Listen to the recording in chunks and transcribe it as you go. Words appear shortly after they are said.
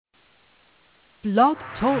Blog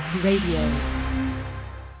Talk Radio.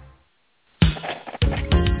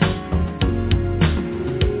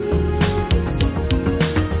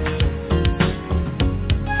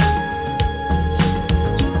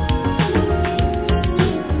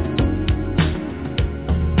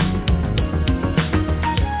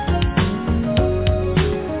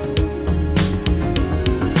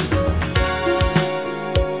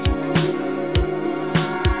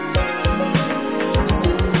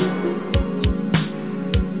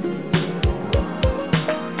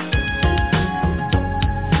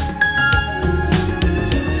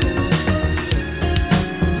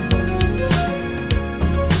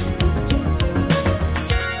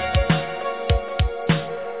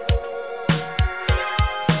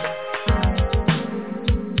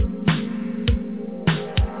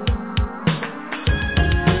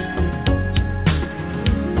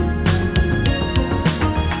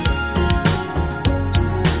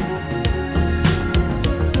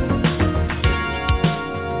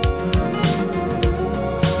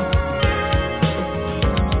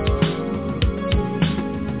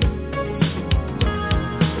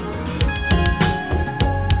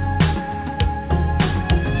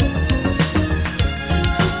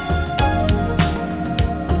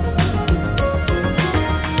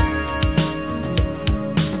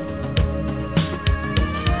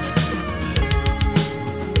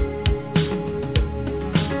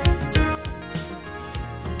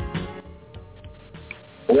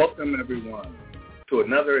 Welcome, everyone, to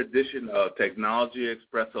another edition of Technology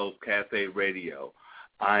Expresso's Cafe Radio.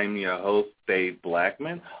 I'm your host, Dave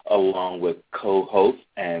Blackman, along with co-host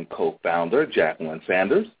and co-founder, Jacqueline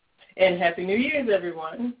Sanders. And Happy New Year's,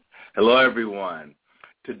 everyone. Hello, everyone.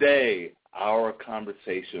 Today, our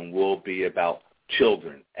conversation will be about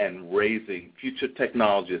children and raising future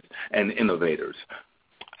technologists and innovators.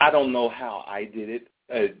 I don't know how I did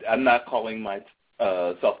it. I'm not calling myself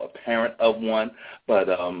a parent of one, but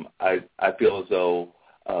I feel as though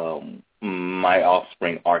my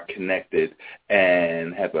offspring are connected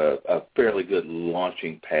and have a fairly good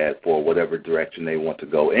launching pad for whatever direction they want to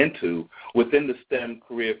go into within the STEM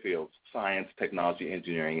career fields, science, technology,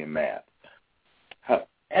 engineering, and math.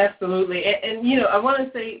 Absolutely. And you know, I want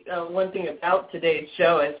to say one thing about today's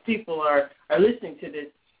show as people are listening to this,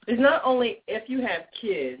 is not only if you have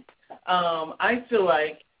kids, I feel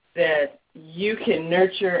like that you can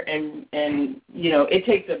nurture and you know, it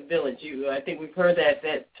takes a village. I think we've heard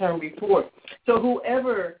that term before. So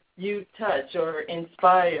whoever you touch or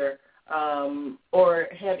inspire or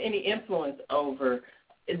have any influence over,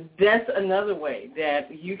 that's another way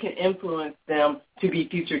that you can influence them to be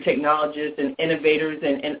future technologists and innovators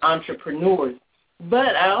and entrepreneurs.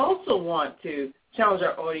 But I also want to challenge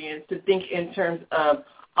our audience to think in terms of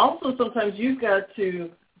also sometimes you've got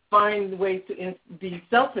to find ways to be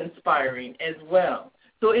self-inspiring as well.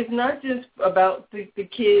 So it's not just about the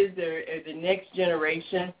kids or the next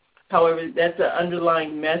generation, however, that's an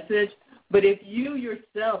underlying message, but if you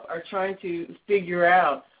yourself are trying to figure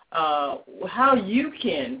out how you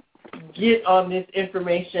can get on this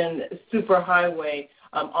information superhighway,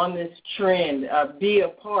 on this trend, be a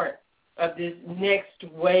part of this next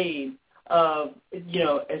wave of, you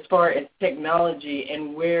know, as far as technology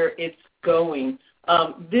and where it's going,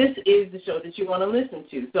 this is the show that you want to listen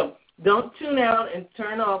to. So don't tune out and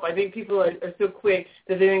turn off. I think people are so quick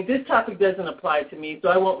that they think this topic doesn't apply to me, so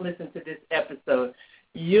I won't listen to this episode.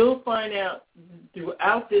 You'll find out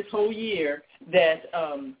throughout this whole year that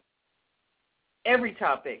every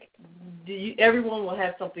topic, everyone will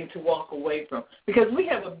have something to walk away from because we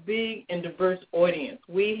have a big and diverse audience.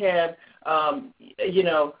 We have, you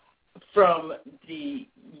know, from the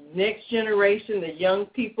next generation, the young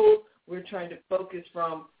people. We're trying to focus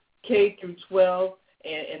from K through 12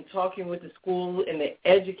 and talking with the school and the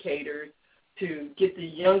educators to get the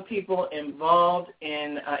young people involved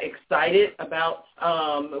and excited about,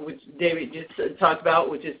 which David just talked about,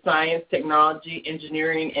 which is science, technology,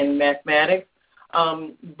 engineering, and mathematics.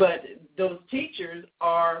 But those teachers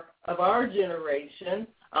are of our generation,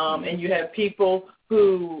 and you have people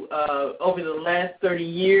who over the last 30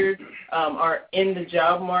 years are in the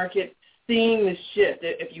job market, seeing the shift.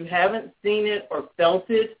 If you haven't seen it or felt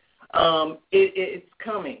it, it's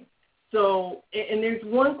coming. So, and there's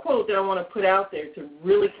one quote that I want to put out there to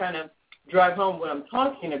really kind of drive home what I'm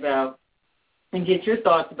talking about and get your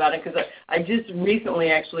thoughts about it, because I just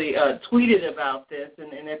recently actually tweeted about this,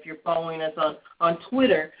 and if you're following us on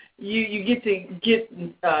Twitter, you get to get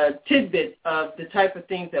tidbits of the type of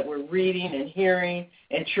things that we're reading and hearing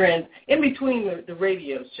and trends in between the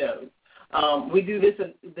radio shows. We do this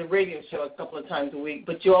the radio show a couple of times a week,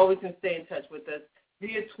 but you always can stay in touch with us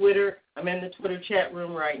via Twitter. I'm in the Twitter chat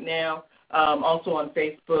room right now, also on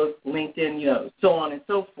Facebook, LinkedIn, so on and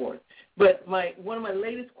so forth. But one of my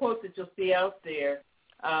latest quotes that you'll see out there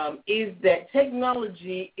is that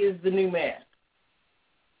technology is the new math.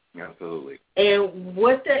 Absolutely. And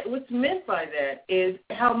what's meant by that is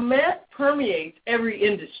how math permeates every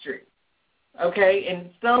industry, okay, in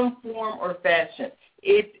some form or fashion.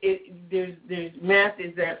 There's math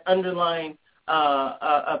is that underlying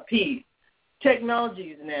a piece. Technology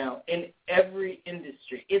is now in every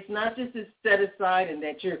industry. It's not just set aside and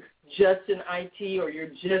that you're just an IT or you're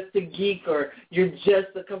just a geek or you're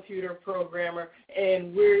just a computer programmer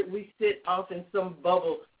and we sit off in some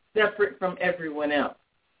bubble separate from everyone else.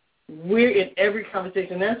 We're in every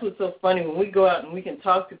conversation. That's what's so funny when we go out and we can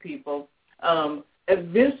talk to people.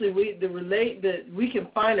 Eventually, we can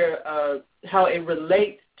find how it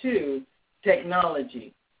relates to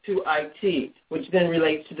technology, to IT, which then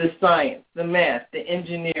relates to the science, the math, the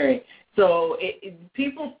engineering. So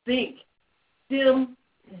people think STEM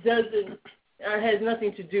has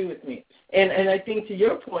nothing to do with me. And I think to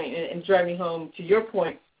your point, and driving home to your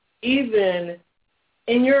point, even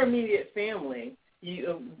in your immediate family,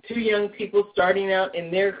 two young people starting out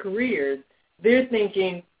in their careers, they're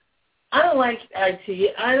thinking, I don't like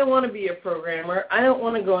IT. I don't want to be a programmer. I don't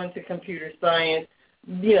want to go into computer science.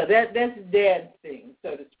 That's dad's thing,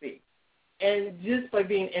 so to speak. And just by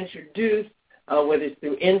being introduced, whether it's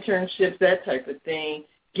through internships, that type of thing,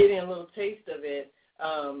 getting a little taste of it,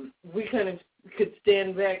 we kind of could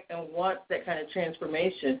stand back and watch that kind of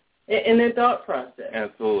transformation in their thought process.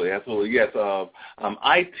 Absolutely. Yes,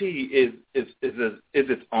 IT is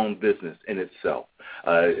its own business in itself.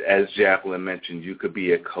 As Jacqueline mentioned, you could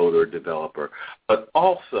be a coder, developer, but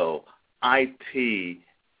also IT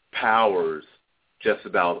powers just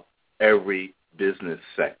about every business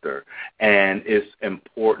sector, and it's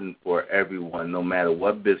important for everyone, no matter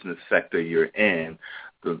what business sector you're in,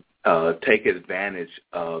 to take advantage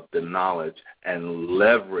of the knowledge and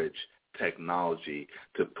leverage technology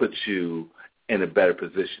to put you in a better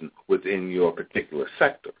position within your particular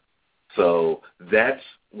sector. So that's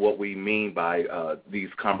what we mean by these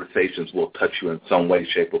conversations will touch you in some way,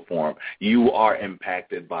 shape, or form. You are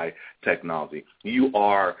impacted by technology. You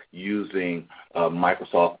are using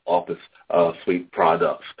Microsoft Office suite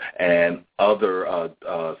products and other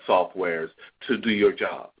softwares to do your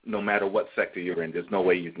job. No matter what sector you're in, there's no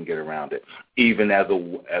way you can get around it. Even as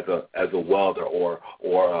a welder or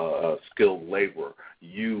a skilled laborer,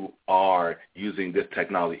 you are using this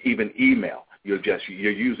technology. Even email. You're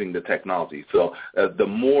using the technology. So the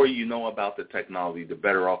more you know about the technology, the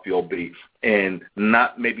better off you'll be in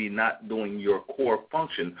not doing your core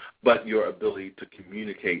function, but your ability to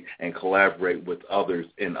communicate and collaborate with others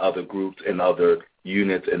in other groups, in other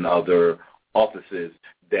units, in other offices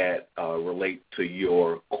that relate to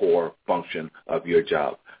your core function of your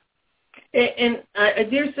job. And I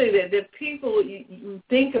dare say that people, you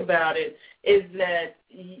think about it, is that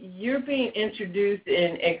you're being introduced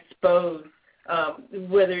and exposed,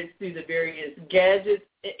 whether it's through the various gadgets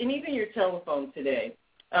and even your telephone today.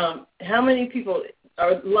 How many people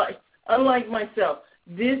are unlike myself?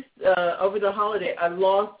 Over the holiday, I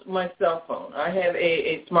lost my cell phone. I have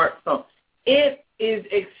a smartphone. It is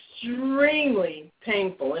extremely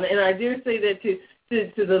painful, and I dare say that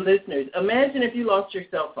to the listeners. Imagine if you lost your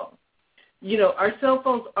cell phone. Our cell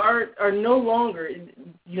phones are no longer,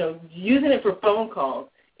 using it for phone calls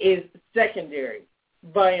is secondary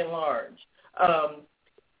by and large.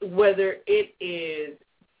 Whether it is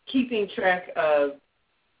keeping track of,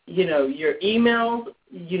 your emails,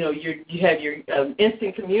 you have your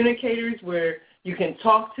instant communicators where you can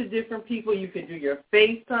talk to different people. You can do your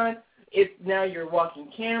FaceTime. It's now your walking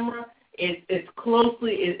camera. It's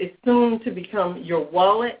soon to become your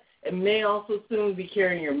wallet. It may also soon be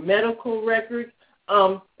carrying your medical records.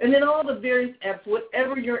 And then all the various apps,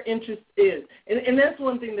 whatever your interest is. And that's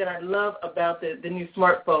one thing that I love about the new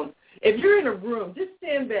smartphones. If you're in a room, just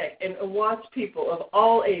stand back and watch people of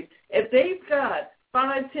all ages. If they've got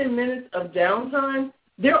 5-10 minutes of downtime,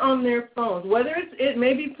 they're on their phones. Whether it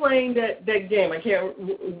may be playing that game. I can't.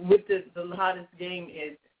 What the hottest game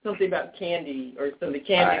is something about candy or something,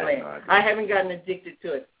 Candyland. I haven't gotten addicted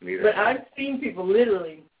to it, but I've seen people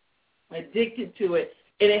literally addicted to it,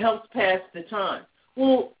 and it helps pass the time.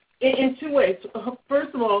 Well, in two ways.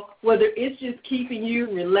 First of all, whether it's just keeping you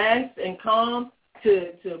relaxed and calm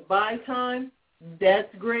to buy time,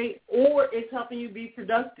 that's great, or it's helping you be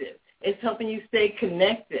productive. It's helping you stay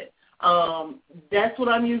connected. That's what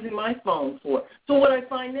I'm using my phone for. So what I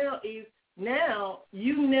find now is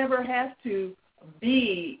you never have to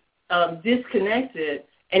be disconnected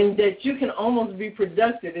and that you can almost be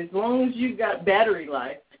productive as long as you've got battery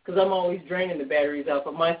life, because I'm always draining the batteries off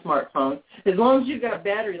of my smartphone. As long as you've got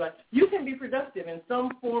battery life, you can be productive in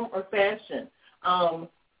some form or fashion.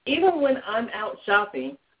 Even when I'm out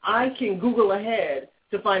shopping, I can Google ahead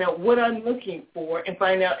to find out what I'm looking for and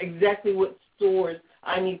find out exactly what stores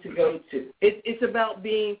I need to go to. It's about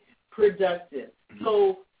being productive.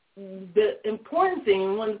 So the important thing,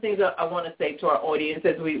 and one of the things I want to say to our audience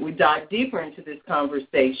as we dive deeper into this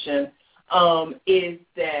conversation, is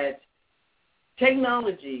that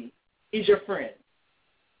technology is your friend.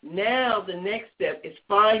 Now the next step is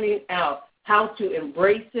finding out how to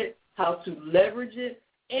embrace it, how to leverage it,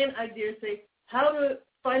 and I dare say how to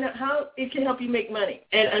find out how it can help you make money.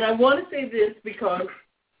 And I want to say this because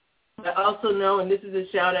I also know, and this is a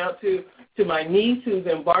shout-out to my niece who's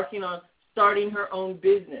embarking on starting her own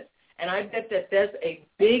business. And I bet that that's a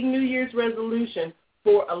big New Year's resolution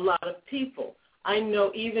for a lot of people. I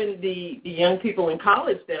know even the young people in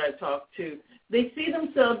college that I talk to, they see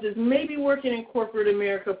themselves as maybe working in corporate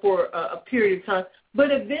America for a period of time, but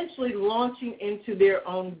eventually launching into their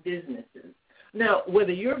own businesses. Now,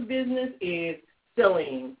 whether your business is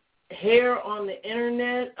selling hair on the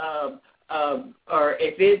Internet, or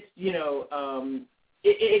if it's,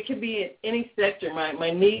 it could be in any sector. My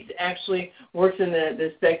niece actually works in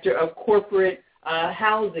the sector of corporate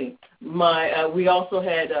housing. We also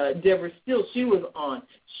had Deborah Steele. She was on.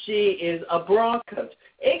 She is a bra coach.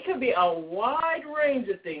 It could be a wide range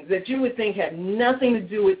of things that you would think have nothing to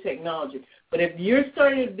do with technology. But if you're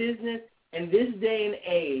starting a business in this day and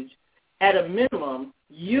age, at a minimum,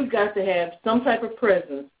 you've got to have some type of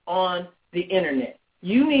presence on the Internet.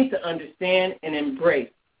 You need to understand and embrace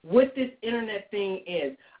what this Internet thing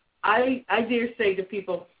is. I dare say to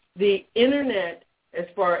people, the Internet, as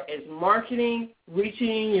far as marketing,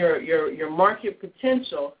 reaching your market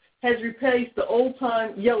potential, has replaced the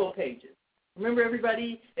old-time yellow pages. Remember,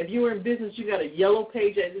 everybody, if you were in business, you got a yellow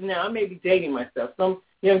page. Now, I may be dating myself. Some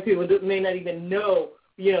young people may not even know,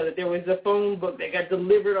 that there was a phone book that got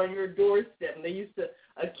delivered on your doorstep, and they used to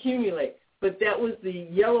accumulate. But that was the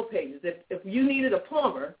yellow pages. If you needed a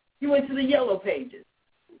plumber, you went to the yellow pages.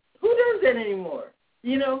 Who does that anymore?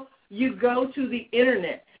 You go to the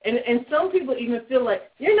Internet. And some people even feel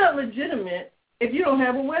like you're not legitimate if you don't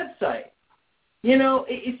have a website.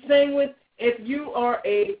 It's same with if you are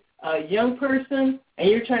a young person and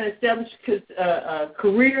you're trying to establish a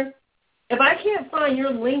career. If I can't find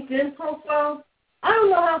your LinkedIn profile, I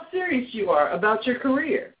don't know how serious you are about your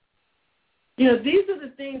career. These are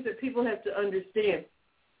the things that people have to understand.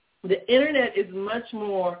 The Internet is much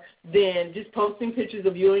more than just posting pictures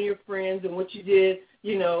of you and your friends and what you did,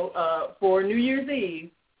 for New Year's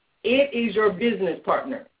Eve. It is your business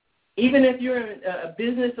partner. Even if you're in a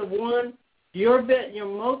business of one, your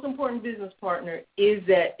most important business partner is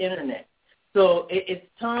that Internet. So it's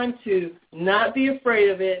time to not be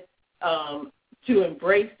afraid of it, to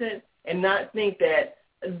embrace it, and not think that,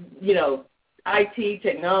 IT,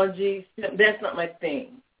 technology, that's not my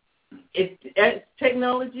thing. It's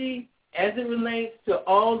technology as it relates to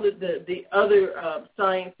all the other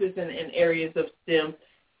sciences and areas of STEM.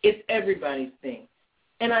 It's everybody's thing.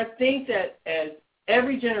 And I think that as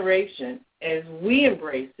every generation, as we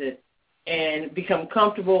embrace it and become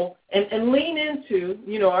comfortable and lean into,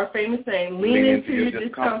 our famous saying, lean into your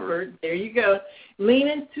discomfort. There you go. Lean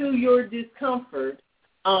into your discomfort.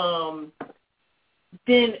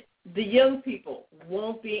 Then the young people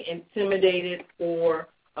won't be intimidated or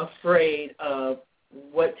afraid of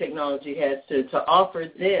what technology has to offer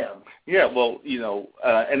them. Yeah, well,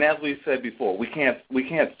 and as we said before, we can't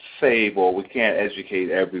save or we can't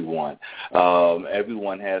educate everyone.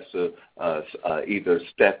 Everyone has to either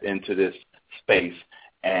step into this space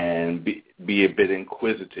and be a bit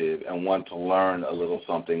inquisitive and want to learn a little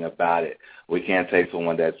something about it. We can't say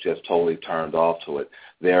someone that's just totally turned off to it.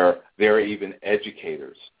 There are even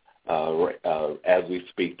educators as we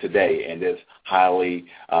speak today in this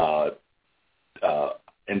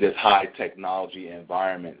in this high technology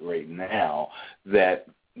environment right now that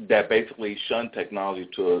basically shun technology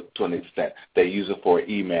to an extent. They use it for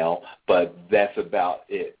email, but that's about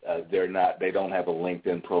it. They don't have a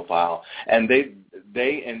LinkedIn profile, and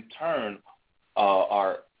they in turn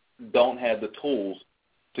don't have the tools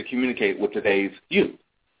to communicate with today's youth.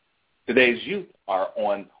 Today's youth are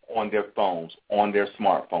on their phones, on their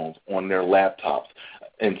smartphones, on their laptops,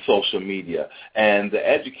 and social media. And the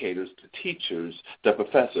educators, the teachers, the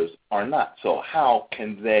professors are not. So how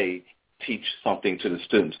can they teach something to the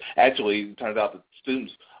students? Actually, it turns out that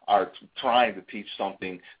students are trying to teach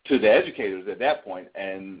something to the educators at that point,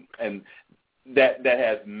 and that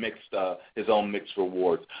has its own mixed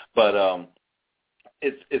rewards. But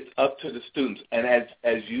it's up to the students. And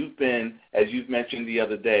as you've mentioned the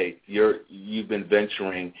other day, you've been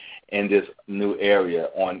venturing in this new area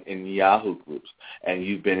in Yahoo groups, and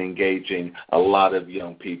you've been engaging a lot of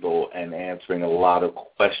young people and answering a lot of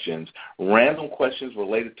questions, random questions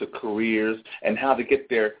related to careers and how to get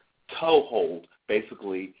their toehold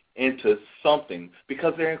basically into something,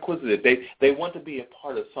 because they're inquisitive. They want to be a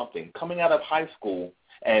part of something. Coming out of high school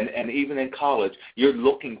and even in college, you're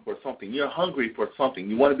looking for something. You're hungry for something.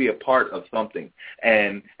 You want to be a part of something,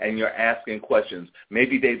 and you're asking questions.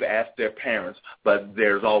 Maybe they've asked their parents, but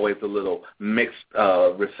there's always a little mixed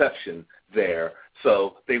reception there.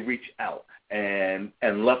 So they reach out, and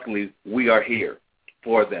luckily we are here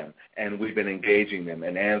for them, and we've been engaging them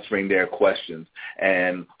and answering their questions,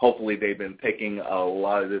 and hopefully they've been taking a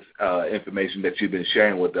lot of this information that you've been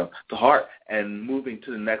sharing with them to heart and moving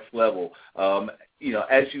to the next level.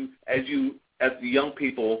 As the young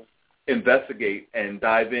people investigate and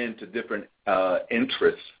dive into different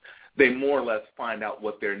interests, they more or less find out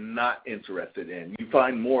what they're not interested in. You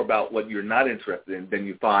find more about what you're not interested in than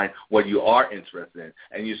you find what you are interested in,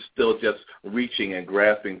 and you're still just reaching and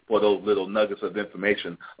grasping for those little nuggets of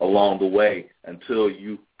information along the way until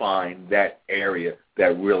you find that area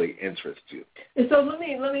that really interests you. And so let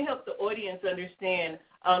me help the audience understand.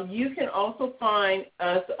 You can also find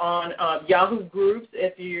us on Yahoo groups.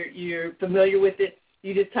 If you're familiar with it,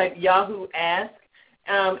 you just type Yahoo Ask.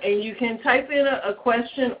 And you can type in a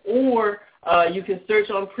question, or you can search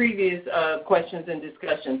on previous questions and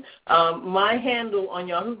discussions. My handle on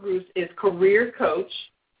Yahoo Groups is Career Coach,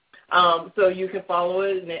 so you can follow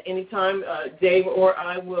it, and at any time Dave or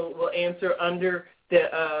I will answer under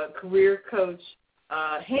the Career Coach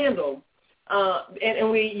handle.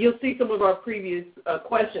 And you'll see some of our previous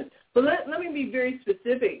questions. But let me be very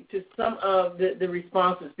specific to some of the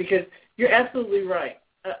responses, because you're absolutely right.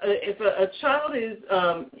 If a child is,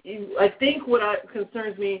 I think what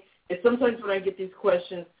concerns me is sometimes when I get these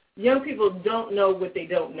questions, young people don't know what they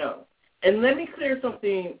don't know. And let me clear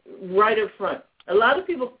something right up front. A lot of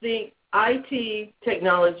people think IT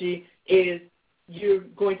technology is you're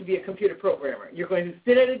going to be a computer programmer. You're going to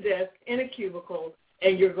sit at a desk in a cubicle,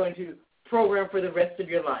 and you're going to program for the rest of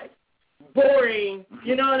your life. Boring,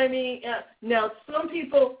 you know what I mean? Now, some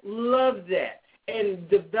people love that. And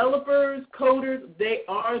developers, coders, they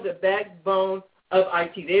are the backbone of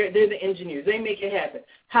IT. They're the engineers. They make it happen.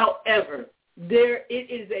 However, it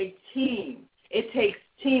is a team. It takes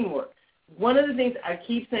teamwork. One of the things I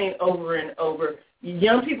keep saying over and over,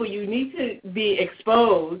 young people, you need to be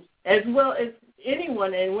exposed as well as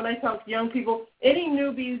anyone. And when I talk to young people, any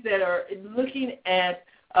newbies that are looking at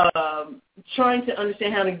trying to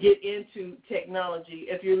understand how to get into technology,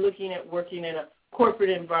 if you're looking at working in a corporate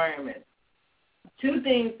environment, two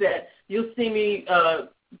things that you'll see me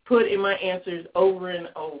put in my answers over and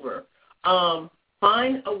over.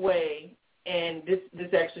 Find a way, and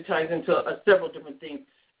this actually ties into several different things.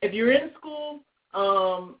 If you're in school,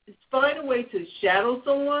 find a way to shadow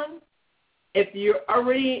someone. If you're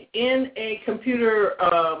already in a computer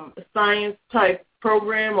science type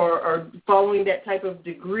program or following that type of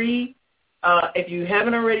degree, if you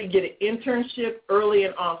haven't already, get an internship early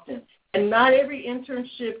and often. And not every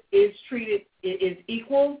internship is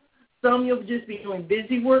equal. Some you'll just be doing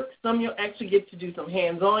busy work. Some you'll actually get to do some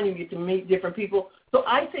hands-on. You get to meet different people. So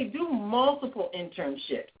I say do multiple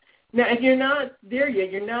internships. Now, if you're not there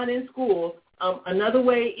yet, you're not in school, another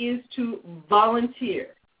way is to volunteer.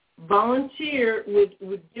 Volunteer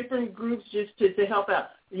with different groups just to help out.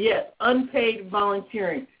 Yes, unpaid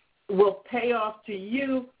volunteering will pay off to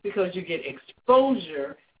you because you get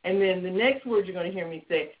exposure. And then the next word you're going to hear me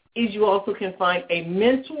say is you also can find a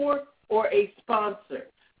mentor or a sponsor.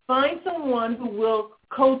 Find someone who will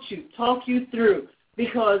coach you, talk you through,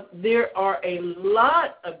 because there are a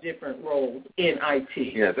lot of different roles in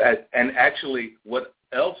IT. Yes, and actually what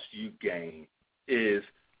else you gain is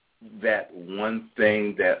that one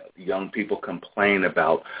thing that young people complain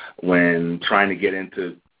about when trying to get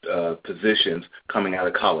into positions coming out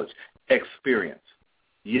of college, experience.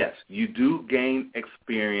 Yes, you do gain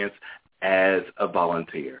experience as a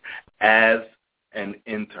volunteer, as an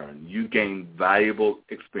intern. You gain valuable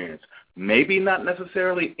experience. Maybe not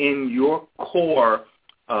necessarily in your core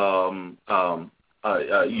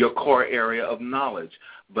area of knowledge,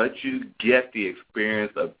 but you get the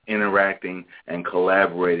experience of interacting and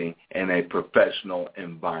collaborating in a professional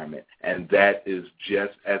environment, and that is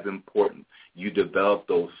just as important. You develop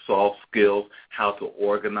those soft skills, how to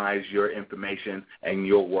organize your information and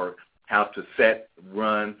your work, how to set,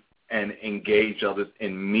 run, and engage others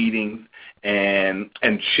in meetings and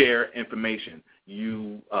share information.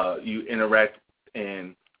 You interact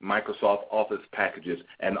in Microsoft Office packages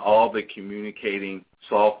and all the communicating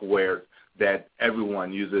software that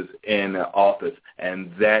everyone uses in an office,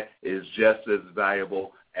 and that is just as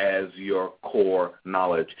valuable as your core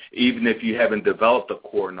knowledge. Even if you haven't developed a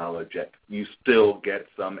core knowledge yet, you still get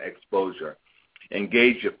some exposure.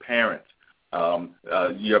 Engage your parents.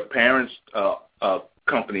 Your parents'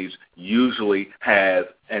 companies usually have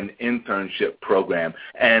an internship program,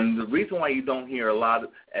 and the reason why you don't hear a lot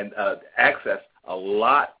and access a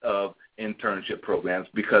lot of internship programs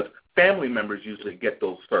because family members usually get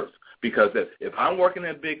those first. Because if I'm working in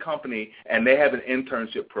a big company and they have an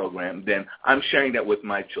internship program, then I'm sharing that with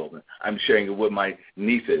my children. I'm sharing it with my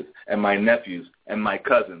nieces and my nephews and my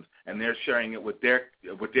cousins, and they're sharing it with their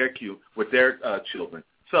children.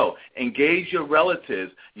 So engage your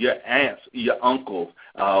relatives, your aunts, your uncles.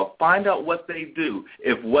 Find out what they do.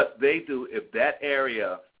 If that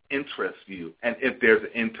area interests you, and if there's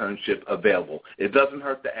an internship available, it doesn't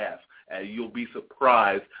hurt to ask. You'll be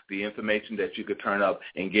surprised the information that you could turn up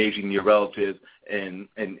engaging your relatives in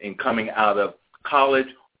coming out of college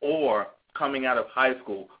or coming out of high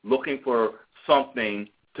school looking for something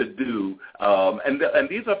to do. And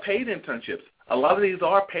these are paid internships. A lot of these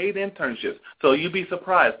are paid internships. So you'd be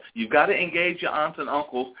surprised. You've got to engage your aunts and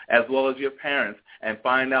uncles as well as your parents and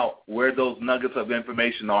find out where those nuggets of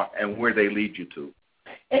information are and where they lead you to.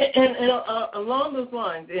 And along those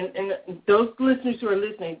lines, and those listeners who are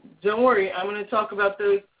listening, don't worry, I'm going to talk about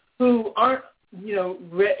those who aren't,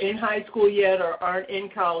 in high school yet or aren't in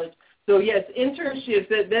college. So, yes, internships,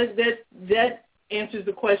 that answers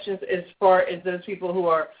the questions as far as those people who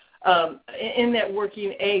are in that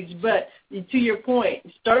working age. But to your point,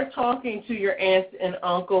 start talking to your aunts and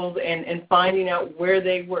uncles and finding out where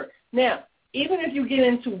they work. Now, even if you get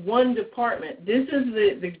into one department, this is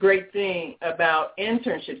the great thing about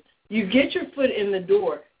internships. You get your foot in the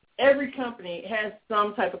door. Every company has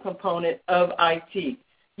some type of component of IT.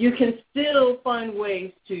 You can still find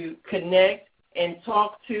ways to connect and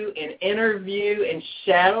talk to and interview and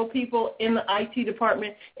shadow people in the IT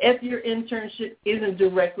department if your internship isn't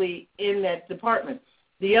directly in that department.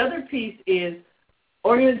 The other piece is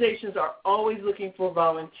organizations are always looking for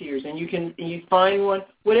volunteers, and you find one.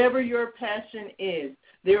 Whatever your passion is,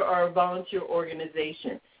 there are volunteer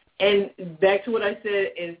organizations. And back to what I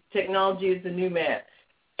said is technology is the new math.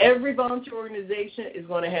 Every volunteer organization is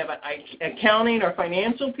going to have an accounting or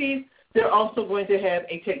financial piece. They're also going to have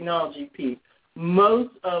a technology piece. Most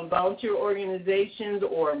volunteer organizations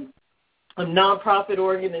or nonprofit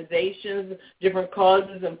organizations, different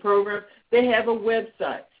causes and programs, they have a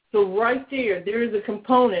website. So right there is a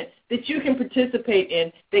component that you can participate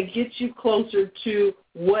in that gets you closer to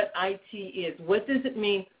what IT is. What does it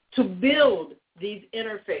mean to build these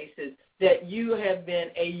interfaces that you have been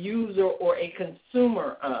a user or a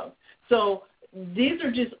consumer of? So these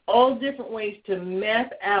are just all different ways to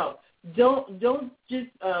map out. Don't just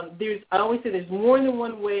I always say there's more than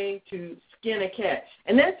one way to skin a cat.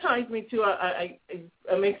 And that ties me to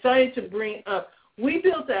I'm excited to bring up, we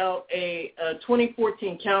built out a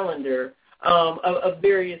 2014 calendar of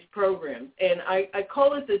various programs, and I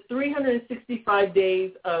call it the 365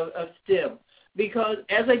 days of STEM, because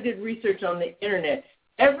as I did research on the Internet,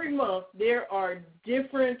 every month there are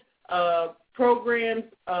different programs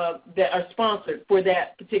that are sponsored for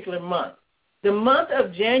that particular month. The month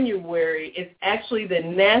of January is actually the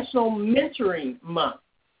National Mentoring Month,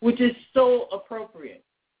 which is so appropriate.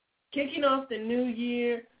 Kicking off the new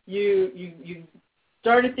year, you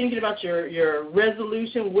started thinking about your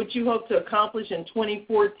resolution, what you hope to accomplish in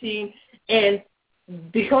 2014, and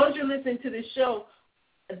because you're listening to this show,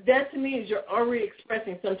 that to me is you're already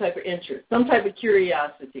expressing some type of interest, some type of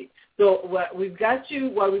curiosity. So while we've got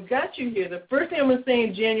you here, the first thing I'm going to say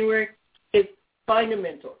in January is find a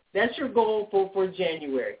mentor. That's your goal for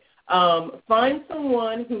January. Find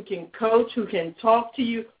someone who can coach, who can talk to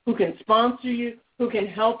you, who can sponsor you, who can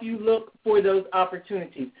help you look for those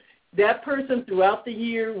opportunities. That person throughout the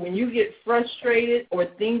year, when you get frustrated or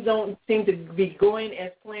things don't seem to be going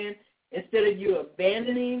as planned, instead of you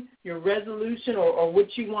abandoning your resolution or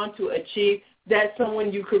what you want to achieve, that's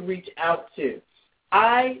someone you could reach out to.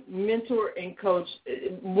 I mentor and coach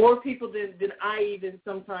more people than I even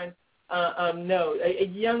sometimes know. A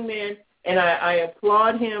young man, and I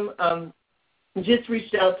applaud him, just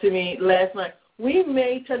reached out to me last night. We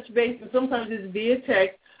may touch base, and sometimes it's via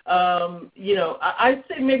text, I'd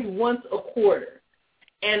say maybe once a quarter.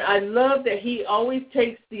 And I love that he always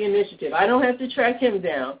takes the initiative. I don't have to track him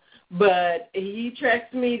down, but he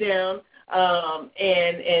tracks me down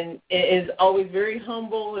and is always very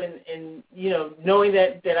humble and knowing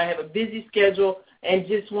that I have a busy schedule and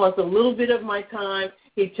just wants a little bit of my time.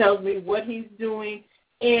 He tells me what he's doing.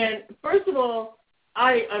 And first of all,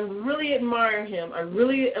 I really admire him. I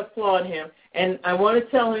really applaud him. And I want to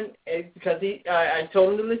tell him, because I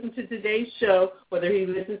told him to listen to today's show, whether he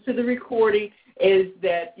listens to the recording, is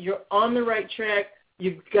that you're on the right track.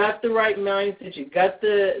 You've got the right mindset. You've got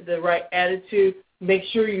the right attitude. Make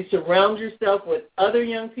sure you surround yourself with other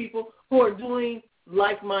young people who are doing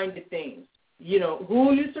like-minded things. You know,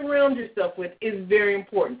 who you surround yourself with is very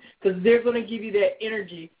important, because they're going to give you that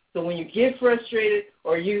energy. So when you get frustrated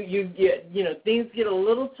or you get, things get a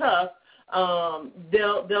little tough,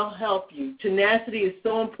 they'll help you. Tenacity is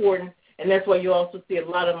so important, and that's why you also see a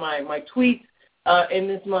lot of my tweets in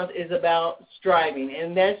this month is about striving,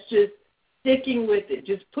 and that's just sticking with it,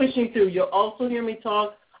 just pushing through. You'll also hear me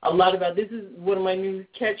talk a lot about, this is one of my new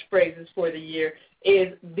catchphrases for the year,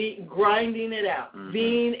 is grinding it out,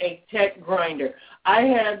 being a tech grinder. I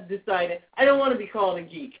have decided I don't want to be called a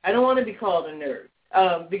geek. I don't want to be called a nerd.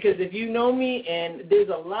 Because if you know me, and there's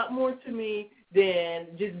a lot more to me than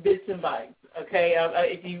just bits and bytes, okay?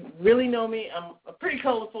 If you really know me, I'm a pretty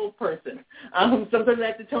colorful person. Sometimes I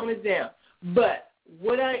have to tone it down. But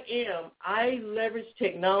what I am, I leverage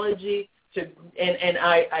technology and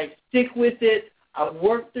I stick with it. I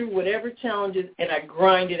work through whatever challenges, and I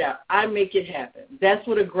grind it out. I make it happen. That's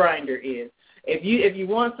what a grinder is. If you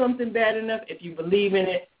want something bad enough, if you believe in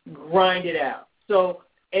it, grind it out. So,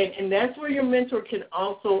 and that's where your mentor can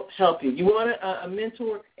also help you. You want a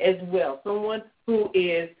mentor as well, someone who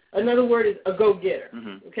is, another word is a go-getter,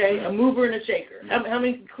 okay, a mover and a shaker. How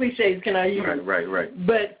many cliches can I use? Right.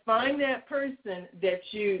 But find that person that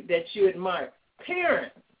you admire.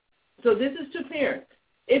 Parents. So this is to parents.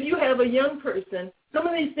 If you have a young person, some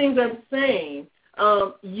of these things I'm saying,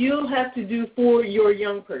 you'll have to do for your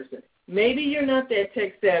young person. Maybe you're not that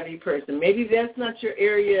tech-savvy person. Maybe that's not your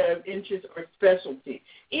area of interest or specialty.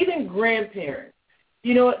 Even grandparents.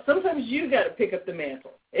 You know what? Sometimes you got to pick up the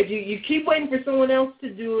mantle. If you keep waiting for someone else to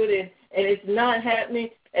do it and it's not happening,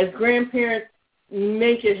 as grandparents,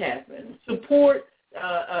 make it happen. Support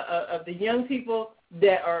of the young people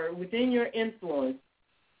that are within your influence.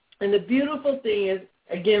 And the beautiful thing is,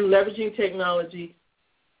 again, leveraging technology.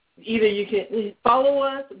 Either you can follow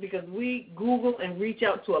us, because we Google and reach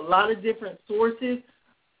out to a lot of different sources,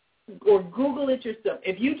 or Google it yourself.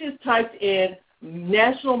 If you just typed in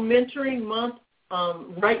National Mentoring Month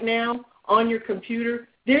right now on your computer,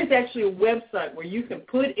 there's actually a website where you can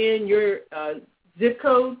put in your zip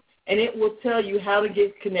code, and it will tell you how to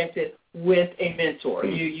get connected with a mentor.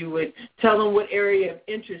 You would tell them what area of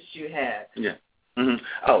interest you have. Yeah.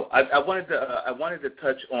 Oh, I wanted to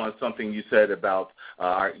touch on something you said about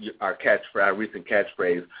our recent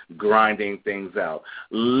catchphrase, grinding things out.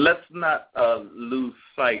 Let's not lose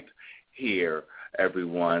sight here,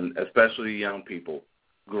 everyone, especially young people.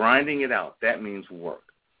 Grinding it out, that means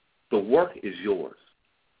work. The work is yours.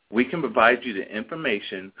 We can provide you the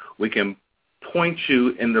information. We can point you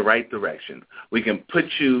in the right direction. We can put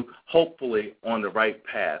you, hopefully, on the right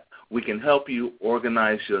path. We can help you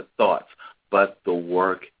organize your thoughts. But the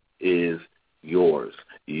work is yours.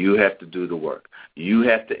 You have to do the work. You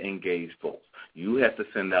have to engage folks. You have to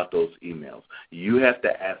send out those emails. You have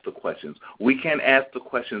to ask the questions. We can't ask the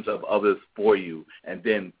questions of others for you and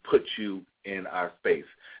then put you in our space.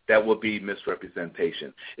 That would be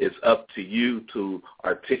misrepresentation. It's up to you to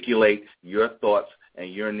articulate your thoughts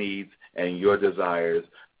and your needs and your desires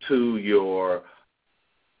to your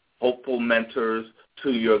hopeful mentors,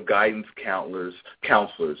 to your guidance counselors.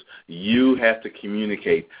 You have to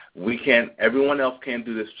communicate. Everyone else can't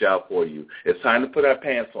do this job for you. It's time to put our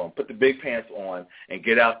pants on, put the big pants on, and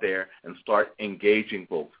get out there and start engaging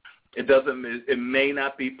folks. It may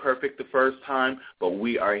not be perfect the first time, but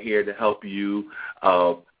we are here to help you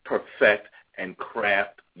perfect and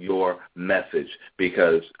craft your message,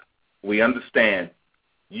 because we understand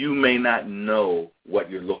you may not know what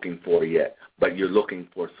you're looking for yet, but you're looking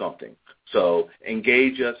for something. So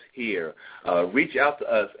engage us here. Reach out to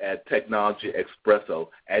us at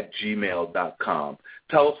technologyexpresso@gmail.com.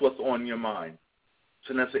 Tell us what's on your mind.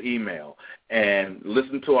 Send us an email, and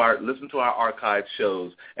listen to our archived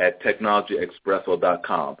shows at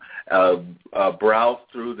technologyexpresso.com. Browse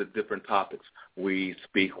through the different topics. We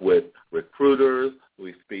speak with recruiters.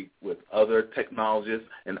 We speak with other technologists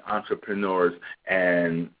and entrepreneurs,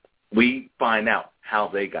 and we find out how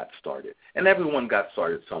they got started. And everyone got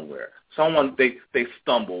started somewhere. They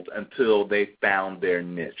stumbled until they found their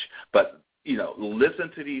niche. But listen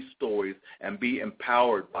to these stories and be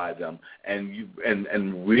empowered by them, and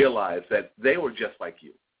realize that they were just like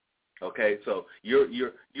you. Okay, so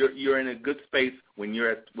you're in a good space when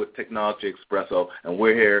you're with Technology Expresso, and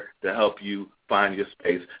we're here to help you find your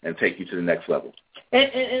space and take you to the next level.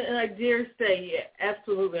 And I dare say, yeah,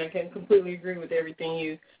 absolutely, I can completely agree with everything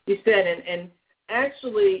you said. And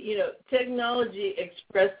actually, Technology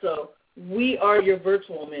Expresso, we are your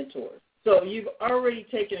virtual mentors. So you've already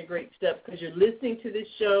taken a great step because you're listening to this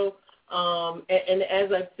show. And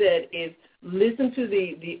as I've said, is listen to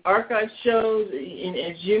the archive shows, and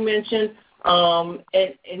as you mentioned,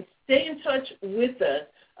 and stay in touch with us.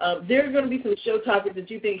 There are going to be some show topics that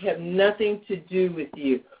you think have nothing to do with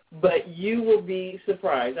you, but you will be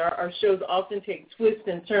surprised. Our shows often take twists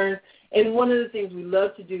and turns, and one of the things we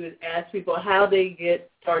love to do is ask people how they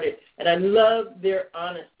get started, and I love their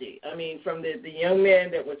honesty. I mean, from the young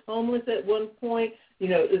man that was homeless at one point,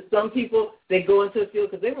 some people, they go into the field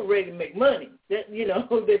because they were ready to make money. That,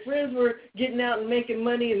 their friends were getting out and making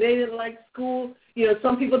money, and they didn't like school.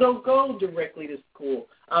 Some people don't go directly to school.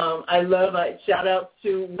 I shout out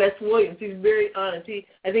to Wes Williams. He's very honest.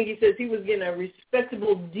 I think he says he was getting a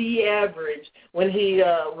respectable D average when he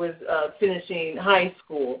was finishing high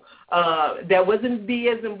school. That wasn't B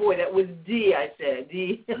as in boy. That was D, I said.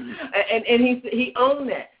 D. And he owned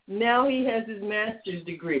that. Now he has his master's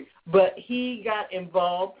degree. But he got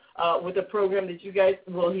involved with a program that you guys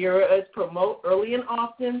will hear us promote early and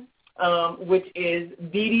often, which is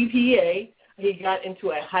BDPA. He got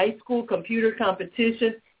into a high school computer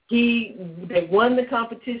competition. They won the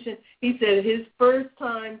competition. He said his first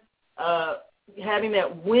time having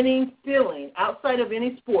that winning feeling outside of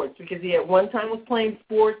any sports, because he at one time was playing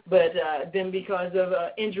sports, but then because of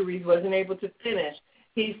injuries wasn't able to finish.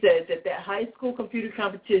 He said that high school computer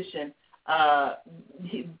competition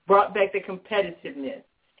he brought back the competitiveness,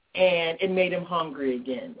 and it made him hungry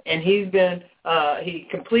again. And he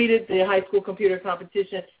completed the high school computer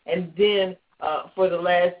competition, and then for the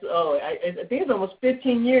last, I think it's almost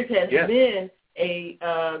 15 years, has been a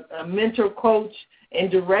mentor, coach,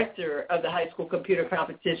 and director of the high school computer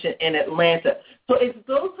competition in Atlanta. So it's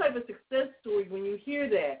those type of success stories. When you hear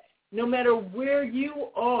that, no matter where you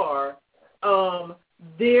are,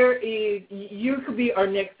 you could be our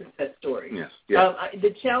next success story. Yes.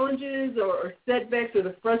 The challenges or setbacks or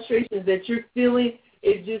the frustrations that you're feeling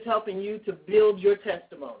is just helping you to build your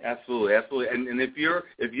testimony. Absolutely. And if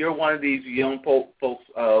you're one of these young folks,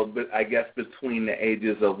 I guess between the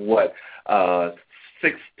ages of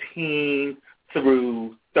 16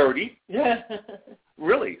 through 30. Yeah.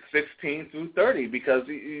 Really, 16 through 30, because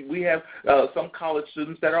we have some college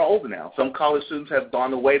students that are older now. Some college students have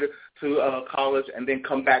gone away to college and then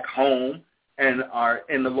come back home and are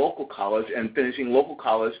in the local college and finishing local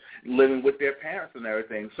college, living with their parents and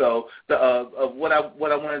everything. So what I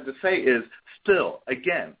wanted to say is, still,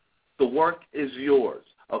 again, the work is yours,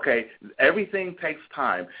 okay? Everything takes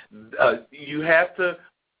time. You have to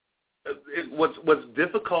what's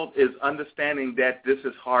difficult is understanding that this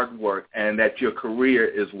is hard work and that your career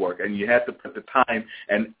is work, and you have to put the time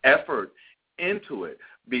and effort into it,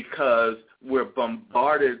 because we're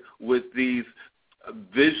bombarded with these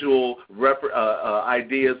visual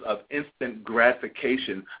ideas of instant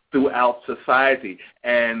gratification throughout society,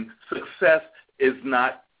 and success is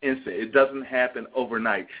not instant. It doesn't happen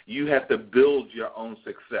overnight. You have to build your own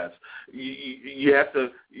success. You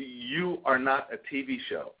are not a TV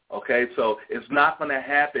show, okay? So it's not going to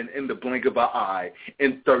happen in the blink of an eye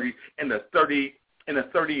in a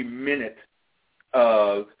 30-minute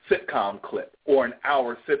sitcom clip, or an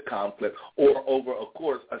hour sitcom clip, or over, of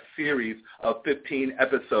course, a series of 15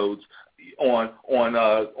 episodes on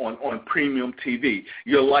premium TV.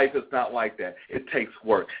 Your life is not like that. It takes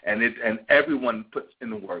work, and everyone puts in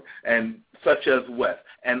the work, and such as Wes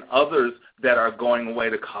and others that are going away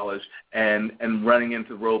to college and running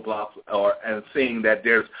into roadblocks and seeing that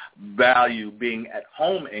there's value being at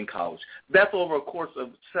home in college. That's over a course of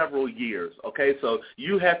several years, okay? So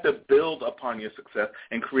you have to build upon your success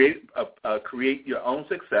and create your own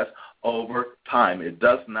success over time. It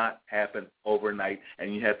does not happen overnight,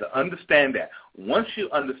 and you have to understand that. Once you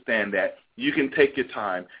understand that, you can take your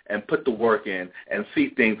time and put the work in and see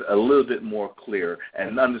things a little bit more clear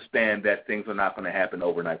and understand that things are not going to happen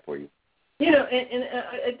overnight for you. And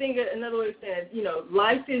I think another way of saying it,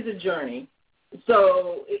 life is a journey,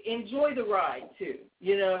 so enjoy the ride too.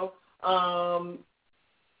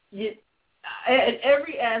 At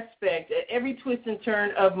every aspect, at every twist and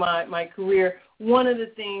turn of my career, one of the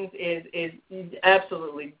things is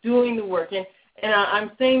absolutely doing the work. And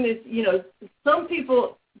I'm saying this, some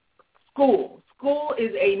people, school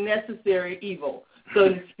is a necessary evil, so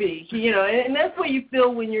to speak, and that's what you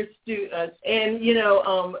feel when you're students. And,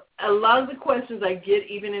 a lot of the questions I get,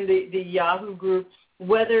 even in the Yahoo group,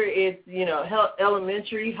 whether it's,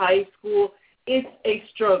 elementary, high school, it's a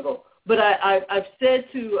struggle. But I've said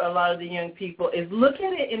to a lot of the young people is look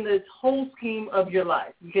at it in this whole scheme of your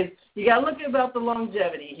life, because you got to look about the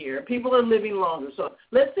longevity here. People are living longer. So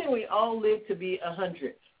let's say we all live to be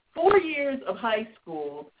 100. 4 years of high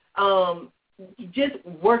school, just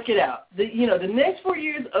work it out. The next 4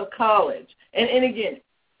 years of college, and again,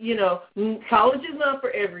 college is not for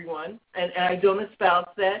everyone, and I don't espouse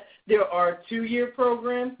that. There are 2-year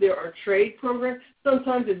programs. There are trade programs.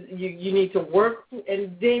 Sometimes you need to work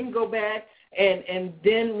and then go back, and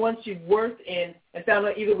then once you've worked and found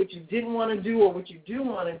out either what you didn't want to do or what you do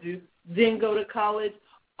want to do, then go to college.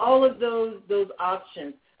 All of those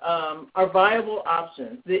options are viable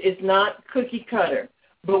options. It's not cookie cutter.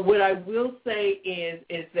 But what I will say is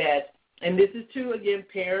that, and this is to, again,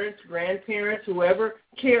 parents, grandparents, whoever,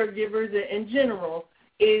 caregivers in general,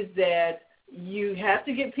 is that you have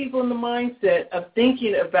to get people in the mindset of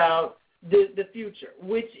thinking about the future,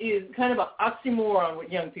 which is kind of an oxymoron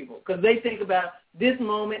with young people, because they think about this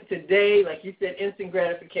moment today, like you said, instant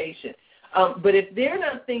gratification. But if they're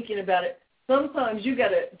not thinking about it, sometimes you got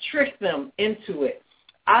to trick them into it.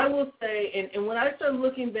 I will say, and when I start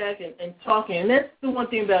looking back and talking, and that's the one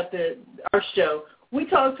thing about our show, we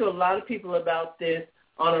talk to a lot of people about this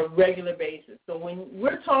on a regular basis. So when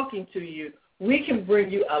we're talking to you, we can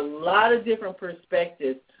bring you a lot of different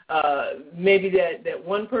perspectives, maybe that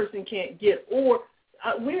one person can't get, or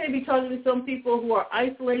we may be talking to some people who are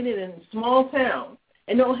isolated in small towns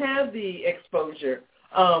and don't have the exposure.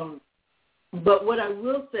 But what I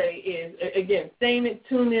will say is, again, staying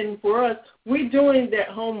tuned in for us, we're doing that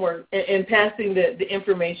homework and passing the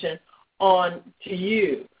information on to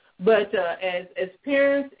you. But as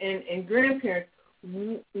parents and grandparents,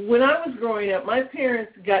 when I was growing up, my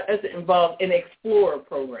parents got us involved in Explorer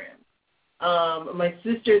programs. My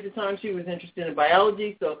sister at the time, she was interested in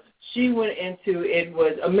biology, so she went into it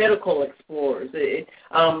was a medical explorers. They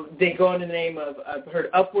go under the name of, I've heard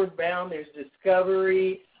Upward Bound, there's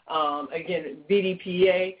Discovery. Again,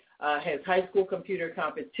 BDPA has high school computer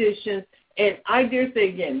competitions. And I dare say,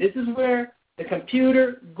 again, this is where the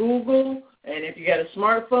computer, Google, and if you got a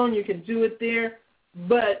smartphone, you can do it there.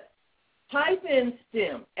 But type in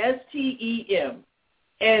STEM, STEM,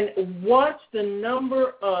 and watch the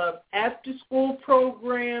number of after-school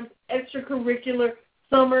programs, extracurricular,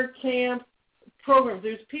 summer camps, programs.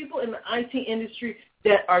 There's people in the IT industry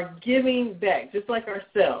that are giving back, just like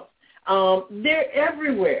ourselves. They're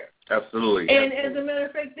everywhere. Absolutely. And as a matter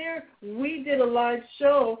of fact, we did a live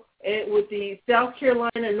show with the South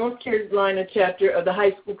Carolina, North Carolina chapter of the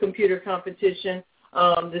high school computer competition,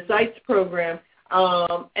 the SITES program,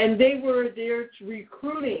 and they were there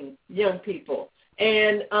recruiting young people.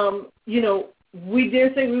 And, we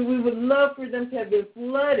dare say we would love for them to have been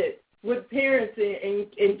flooded with parents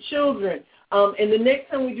and children. And the next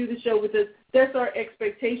time we do the show with us, that's our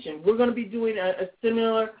expectation. We're going to be doing a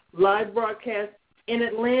similar live broadcast in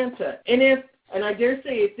Atlanta. And I dare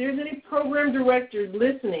say, if there's any program directors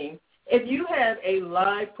listening, if you have a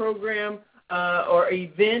live program or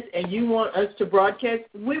event and you want us to broadcast,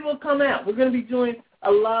 we will come out. We're going to be doing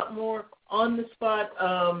a lot more on-the-spot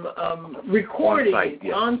recording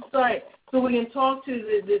on site, so we can talk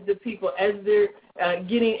to the people as they're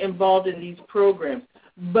getting involved in these programs.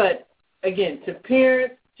 But, again, to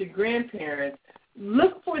parents, to grandparents,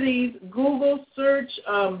 look for these, Google search,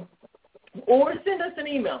 or send us an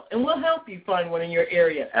email, and we'll help you find one in your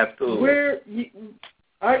area. Absolutely.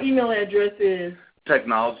 Our email address is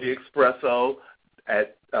technologyexpresso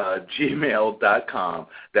at gmail.com.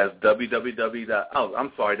 That's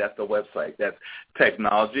that's the website. That's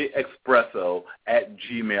technologyexpresso at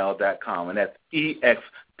gmail.com, and that's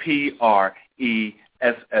EXPRESSO.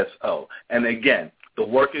 And again, the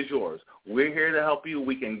work is yours. We're here to help you.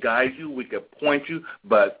 We can guide you. We can point you,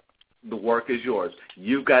 but the work is yours.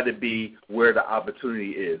 You've got to be where the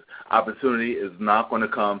opportunity is. Opportunity is not going to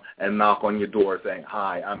come and knock on your door saying,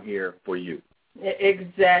 "Hi, I'm here for you."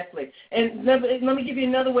 Exactly. And let me give you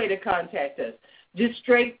another way to contact us. Just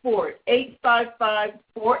straightforward,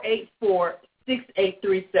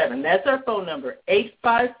 855-484-6837. That's our phone number,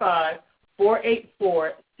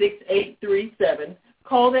 855-484-6837.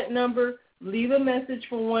 Call that number. Leave a message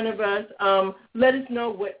for one of us. Let us know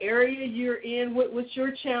what area you're in, what's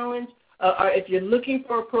your challenge, or if you're looking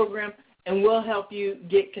for a program, and we'll help you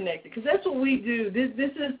get connected. Because that's what we do. This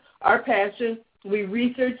is our passion. We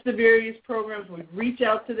research the various programs. We reach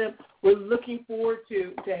out to them. We're looking forward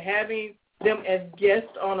to having them as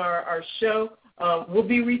guests on our show. We'll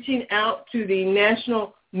be reaching out to the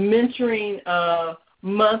National Mentoring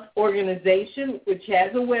Month organization, which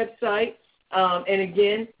has a website. And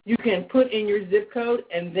again, you can put in your zip code,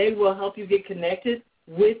 and they will help you get connected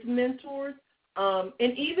with mentors. And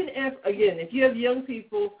even if you have young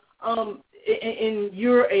people and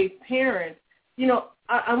you're a parent,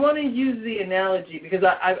 I want to use the analogy because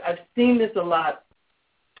I've seen this a lot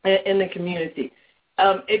in the community.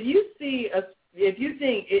 If you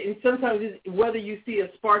think, and sometimes it's whether you see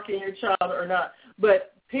a spark in your child or not,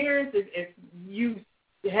 but parents, if you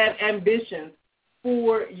have ambitions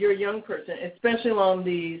for your young person, especially along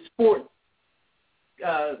the sports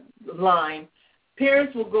line,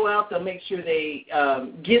 parents will go out, they'll make sure they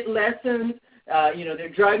get lessons. They're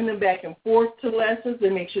driving them back and forth to lessons. They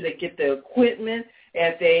make sure they get the equipment.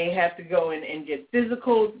 If they have to go and get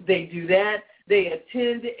physicals, they do that. They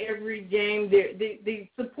attend every game. They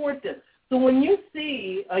support them. So when you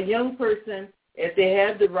see a young person, if they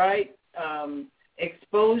have the right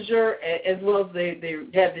exposure as well as they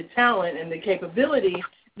have the talent and the capability,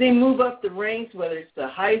 they move up the ranks, whether it's to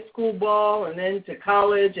high school ball and then to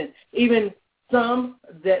college, and even some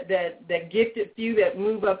that gifted few that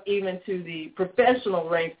move up even to the professional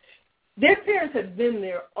ranks. Their parents have been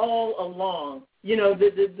there all along.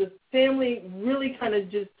 The family really kind of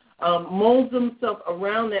just molds themselves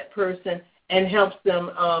around that person and helps them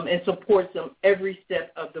and supports them every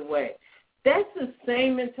step of the way. That's the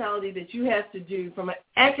same mentality that you have to do from an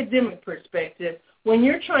academic perspective when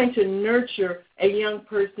you're trying to nurture a young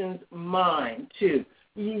person's mind, too.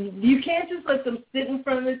 You can't just let them sit in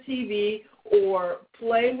front of the TV or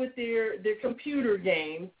play with their computer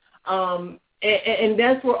games, and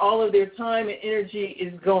that's where all of their time and energy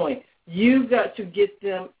is going. You've got to get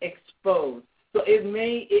them exposed. So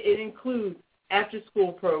it includes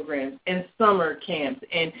after-school programs and summer camps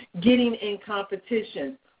and getting in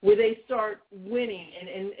competitions where they start winning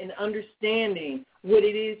and understanding what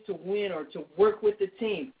it is to win or to work with the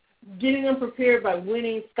team, getting them prepared by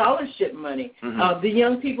winning scholarship money. The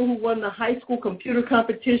young people who won the high school computer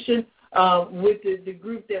competition with the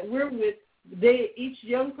group that we're with, each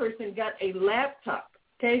young person got a laptop,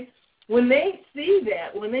 okay? When they see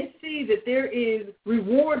that there is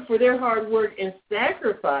reward for their hard work and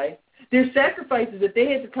sacrifice, their sacrifices that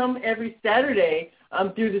they had to come every Saturday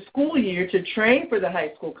through the school year to train for the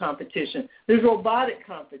high school competition. There's robotic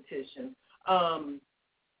competition.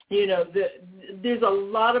 There's a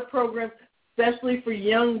lot of programs, especially for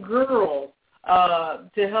young girls,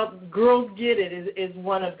 to help girls get it is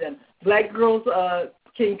one of them. Black Girls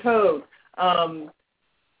Can Code.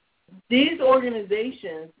 These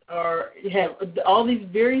organizations have all these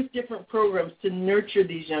various different programs to nurture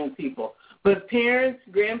these young people. But parents,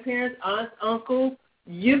 grandparents, aunts, uncles,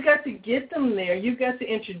 you've got to get them there. You've got to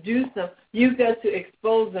introduce them. You've got to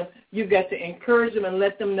expose them. You've got to encourage them and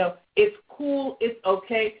let them know it's cool, it's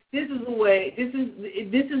okay. This is the way. This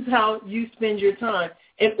is how you spend your time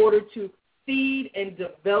in order to feed and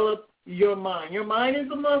develop your mind. Your mind is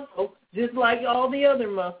a muscle, just like all the other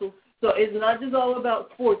muscles. So it's not just all about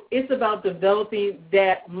sports. It's about developing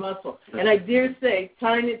that muscle. And I dare say,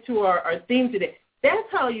 tying it to our theme today, that's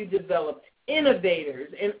how you develop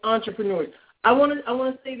innovators and entrepreneurs. I want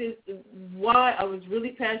to say this, why I was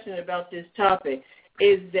really passionate about this topic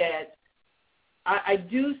is that I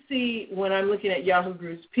do see when I'm looking at Yahoo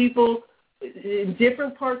Groups, people in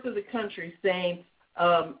different parts of the country saying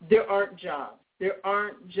there aren't jobs. There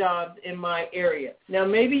aren't jobs in my area. Now,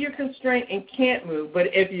 maybe you're constrained and can't move, but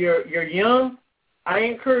if you're young, I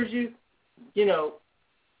encourage you,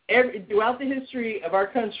 throughout the history of our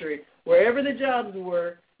country, wherever the jobs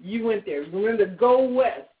were, you went there. Remember, go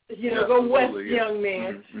west. Go west, young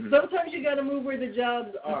man. Mm-hmm. Sometimes you got to move where the jobs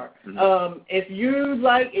are. Mm-hmm. If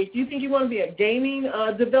you think you want to be a gaming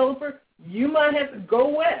developer, you might have to go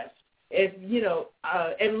west. If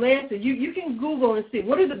Atlanta, you can Google and see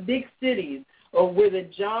what are the big cities or where the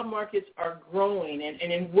job markets are growing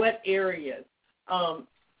and in what areas.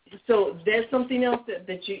 So there's something else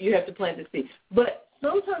that you have to plan to see. But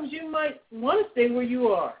sometimes you might want to stay where you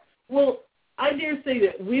are. Well, I dare say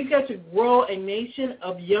that we've got to grow a nation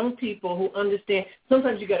of young people who understand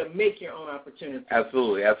sometimes you got to make your own opportunities.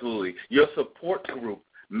 Absolutely, absolutely. Your support group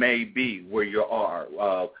may be where you are.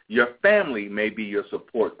 Your family may be your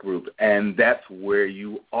support group, and that's where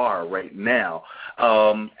you are right now.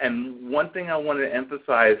 And one thing I wanted to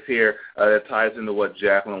emphasize here that ties into what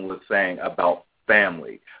Jacqueline was saying about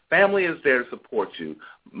family. Family is there to support you.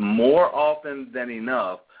 More often than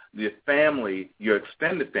enough, the family, your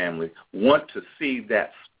extended family, want to see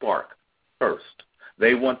that spark first.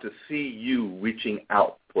 They want to see you reaching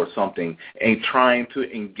out for something and trying to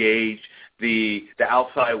engage the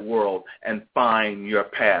outside world and find your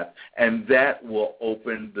path. And that will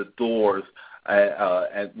open the doors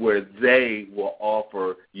and where they will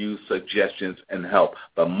offer you suggestions and help.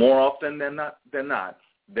 But more often than not,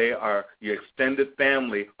 your extended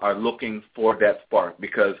family are looking for that spark,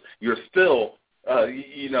 because you're still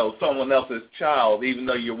someone else's child, even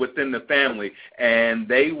though you're within the family, and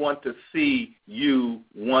they want to see you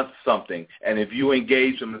want something. And if you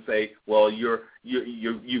engage them and say, well, you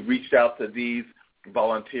reached out to these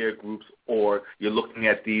volunteer groups, or you're looking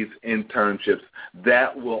at these internships,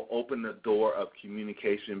 that will open the door of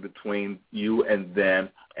communication between you and them,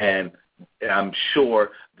 and I'm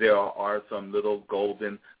sure there are some little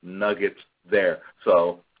golden nuggets there.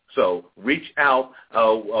 So reach out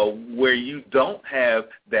where you don't have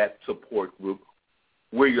that support group.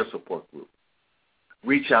 We're your support group.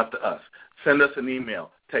 Reach out to us. Send us an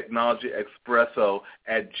email,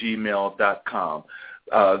 technologyexpresso@gmail.com.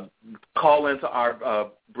 Call into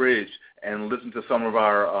our bridge and listen to some of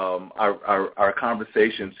our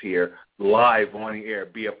conversations here live on the air.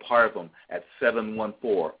 Be a part of them at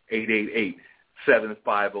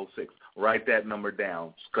 714-888-7506. Write that number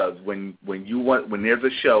down, because when there's a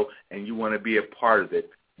show and you want to be a part of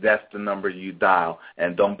it, that's the number you dial.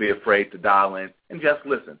 And don't be afraid to dial in and just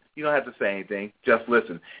listen. You don't have to say anything. Just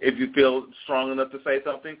listen. If you feel strong enough to say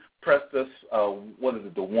something, press this, the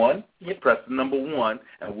 1? Yep. Press the number 1,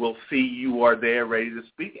 and we'll see you are there ready to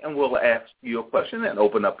speak, and we'll ask you a question and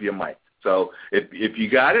open up your mic. So if you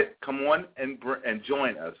got it, come on and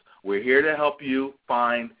join us. We're here to help you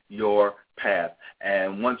find your path.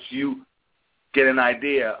 And once you get an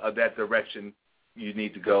idea of that direction you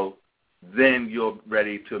need to go, then you're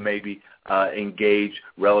ready to maybe engage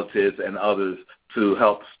relatives and others to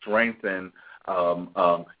help strengthen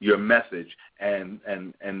your message and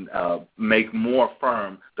make more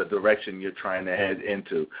firm the direction you're trying to head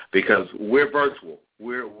into. Because we're virtual.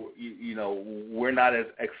 We're not as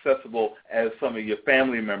accessible as some of your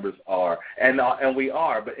family members are, and we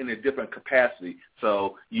are, but in a different capacity.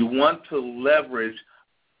 So you want to leverage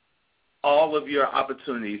all of your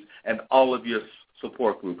opportunities and all of your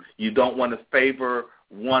support group. You don't want to favor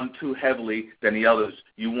one too heavily than the others.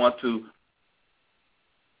 You want to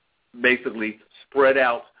basically spread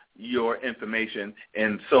out your information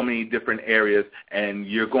in so many different areas, and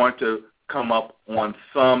you're going to come up on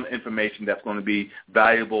some information that's going to be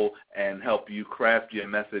valuable and help you craft your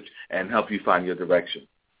message and help you find your direction.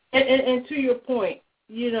 And to your point,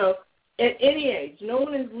 at any age, no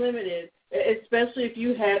one is limited, especially if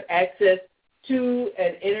you have access to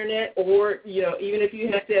an internet, or even if you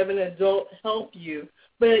have to have an adult help you.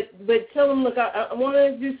 But tell them, look, I want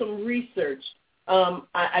to do some research.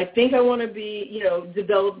 I think I want to be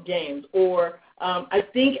develop games, or I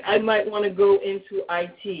think I might want to go into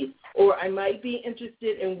IT, or I might be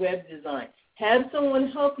interested in web design. Have someone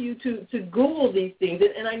help you to Google these things.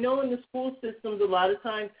 And I know in the school systems a lot of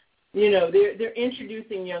times, they're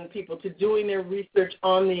introducing young people to doing their research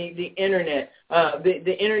on the internet.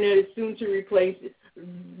 The internet is soon to replace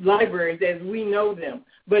libraries as we know them.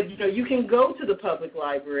 But, you can go to the public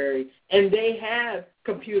library, and they have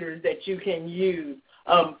computers that you can use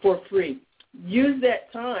for free. Use that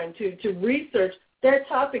time to research that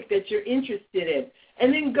topic that you're interested in.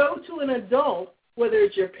 And then go to an adult, whether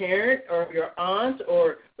it's your parent or your aunt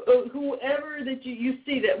or whoever that you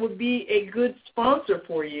see that would be a good sponsor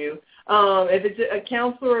for you, if it's a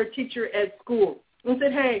counselor or a teacher at school, and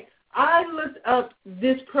said, hey, I looked up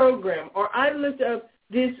this program, or I looked up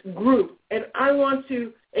this group, and I want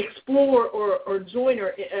to explore or join or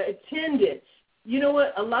attend it. You know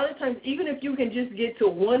what? A lot of times, even if you can just get to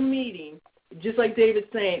one meeting, just like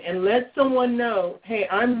David's saying, and let someone know, hey,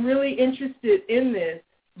 I'm really interested in this,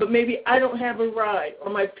 but maybe I don't have a ride, or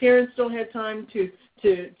my parents don't have time to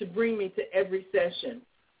bring me to every session.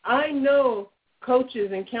 I know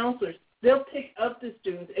coaches and counselors, they'll pick up the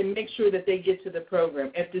students and make sure that they get to the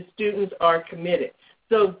program if the students are committed.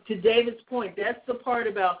 So to David's point, that's the part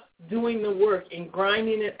about doing the work and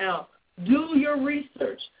grinding it out. Do your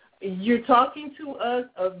research. You're talking to us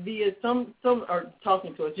via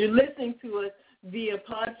you're listening to us via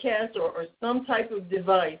podcast or some type of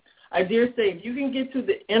device. I dare say, if you can get to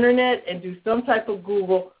the internet and do some type of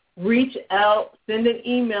Google, reach out, send an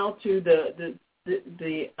email to the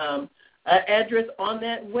address on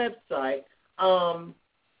that website,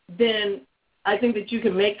 then I think that you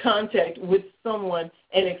can make contact with someone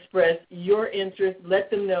and express your interest.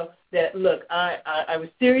 Let them know that, look, I was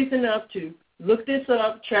serious enough to look this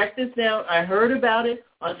up, track this down. I heard about it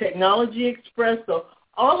on Technology Express. So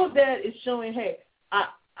all of that is showing, hey,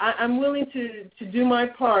 I'm willing to do my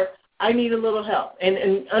part. I need a little help.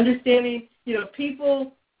 And understanding,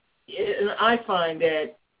 people, and I find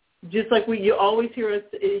that just like you always hear us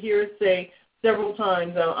say, several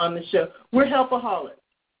times on the show. We're helpaholics,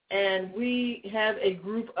 and we have a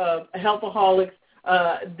group of helpaholics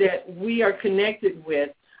that we are connected with,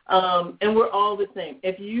 and we're all the same.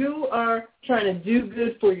 If you are trying to do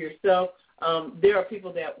good for yourself, there are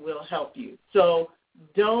people that will help you. So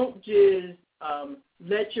don't just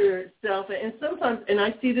let yourself, and sometimes, and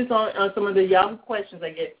I see this on some of the Yahoo questions I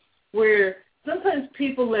get, where sometimes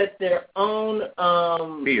people let their own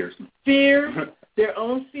fears, their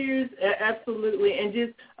own fears, absolutely, and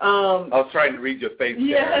just. I was trying to read your face.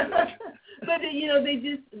 Yeah, but they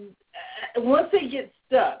just once they get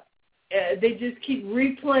stuck, they just keep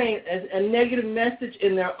replaying a negative message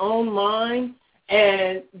in their own mind,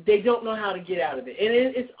 and they don't know how to get out of it.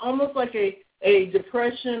 And it's almost like a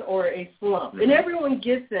depression or a slump, and everyone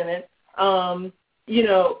gets in it.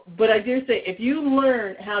 But I dare say, if you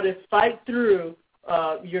learn how to fight through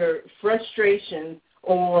your frustrations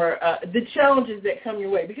or the challenges that come your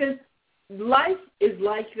way, because life is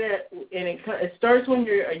like that, and it starts when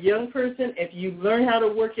you're a young person. If you learn how to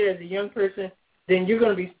work it as a young person, then you're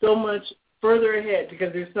going to be so much further ahead,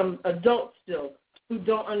 because there's some adults still who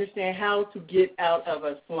don't understand how to get out of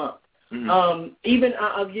a slump. Even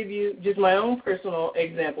I'll give you just my own personal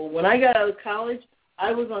example. When I got out of college,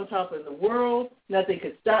 I was on top of the world. Nothing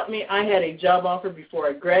could stop me. I had a job offer before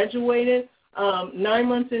I graduated. 9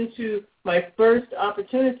 months into my first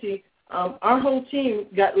opportunity, our whole team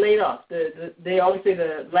got laid off. They always say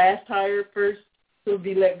the last hire first to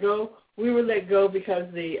be let go. We were let go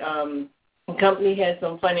because the company had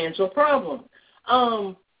some financial problems.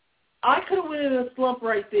 I could have went in a slump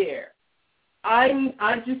right there. I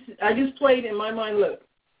just played in my mind, look,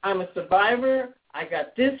 I'm a survivor. I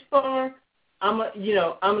got this far. I'm going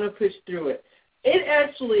to push through it. It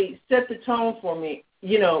actually set the tone for me.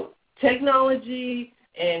 Technology,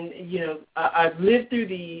 and, I've lived through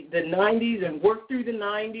the 90s and worked through the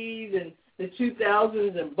 90s and the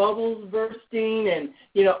 2000s and bubbles bursting and,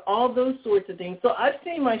 all those sorts of things. So I've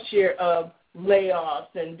seen my share of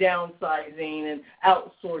layoffs and downsizing and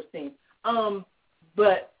outsourcing.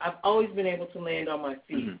 But I've always been able to land on my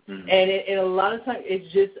feet. And a lot of times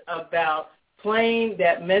it's just about playing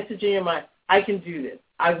that message in your mind. I can do this.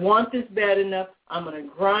 I want this bad enough. I'm going to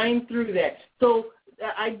grind through that. So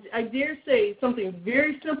I dare say something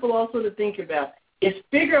very simple also to think about is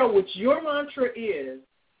figure out what your mantra is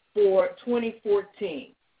for 2014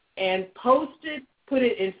 and post it, put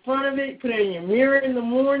it in front of it, put it in your mirror in the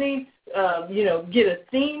morning, get a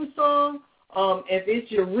theme song if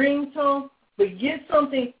it's your ringtone, but get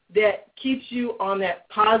something that keeps you on that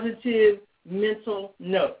positive mental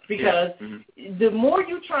note, because the more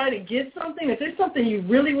you try to get something, if there's something you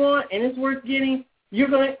really want and it's worth getting,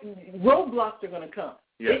 roadblocks are going to come.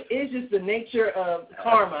 Yes. It's just the nature of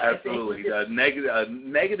karma. Absolutely.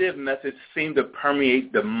 Negative messages seem to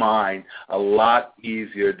permeate the mind a lot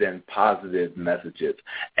easier than positive messages.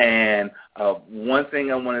 And one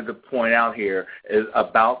thing I wanted to point out here is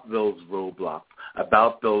about those roadblocks,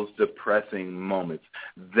 about those depressing moments.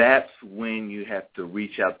 That's when you have to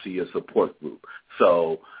reach out to your support group.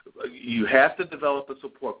 So you have to develop a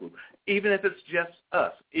support group, even if it's just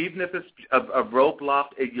us, even if it's a roadblock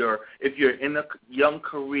if you're in a young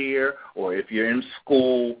career, or if you're in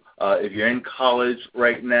school, if you're in college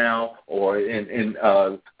right now, or in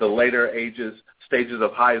the later stages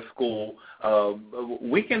of high school.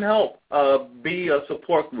 We can help be a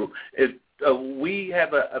support group. We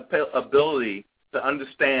have an ability to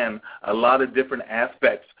understand a lot of different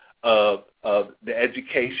aspects of the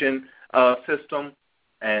education system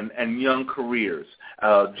and young careers.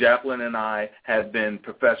 Jacqueline and I have been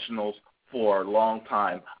professionals for a long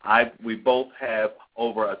time. We both have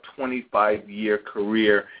over a 25-year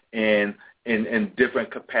career in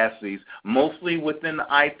different capacities, mostly within the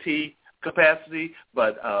IT capacity,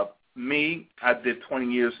 but I did 20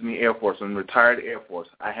 years in the Air Force. I'm retired Air Force.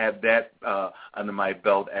 I have that under my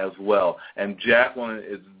belt as well. And Jacqueline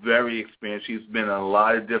is very experienced. She's been in a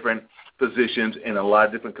lot of different positions in a lot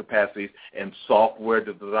of different capacities in software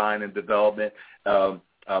design and development,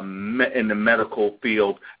 in the medical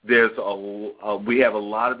field. We have a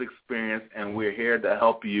lot of experience, and we're here to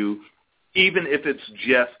help you, even if it's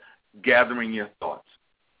just gathering your thoughts.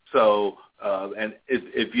 So, and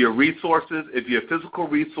if your physical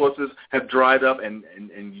resources have dried up and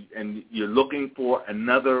you're looking for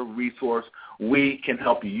another resource, we can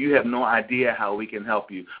help you. You have no idea how we can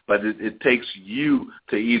help you, but it takes you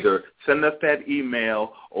to either send us that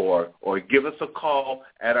email or give us a call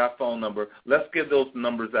at our phone number. Let's give those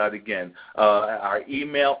numbers out again. Our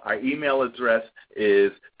email address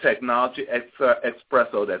is Technology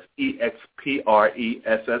Expresso. That's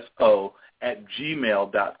EXPRESSO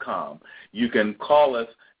 @gmail.com. You can call us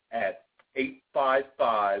at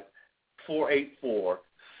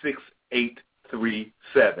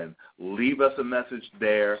 855-484-6837. Leave us a message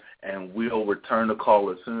there, and we'll return the call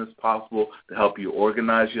as soon as possible to help you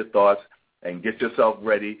organize your thoughts and get yourself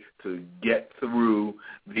ready to get through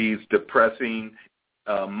these depressing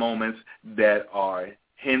moments that are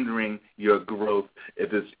hindering your growth,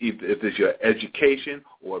 if it's your education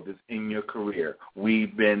or if it's in your career.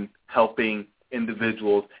 We've been helping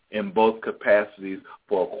individuals in both capacities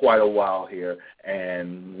for quite a while here,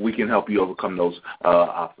 and we can help you overcome those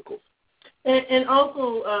obstacles. And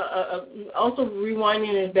also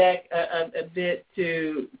rewinding it back a bit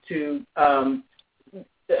to I'm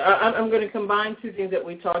going to combine two things that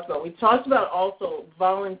we talked about. We talked about also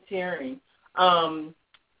volunteering.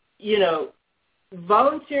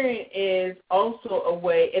 Volunteering is also a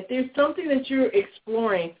way, if there's something that you're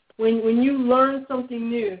exploring, when you learn something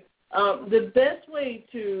new, the best way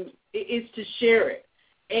is to share it.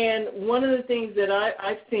 And one of the things that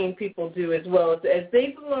I've seen people do as well is as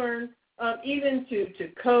they've learned even to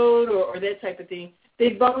code or that type of thing,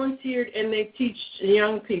 they volunteered and they teach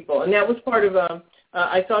young people. And that was part of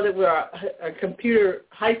I saw that we're a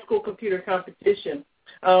high school computer competition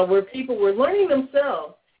where people were learning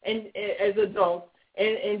themselves and as adults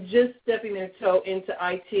and just stepping their toe into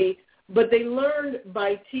IT, but they learned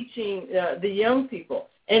by teaching the young people,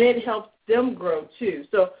 and it helps them grow too.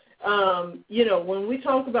 So, when we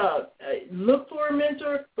talk about look for a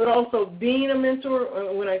mentor, but also being a mentor,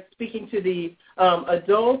 when I'm speaking to the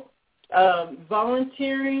adults,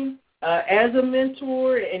 volunteering as a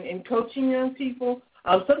mentor and coaching young people,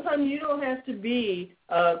 sometimes you don't have to be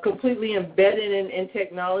completely embedded in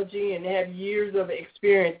technology and have years of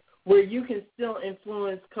experience where you can still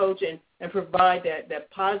influence, coach, and provide that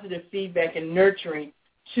positive feedback and nurturing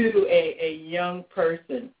to a young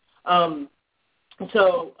person.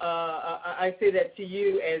 So I say that to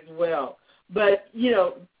you as well. But,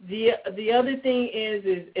 the other thing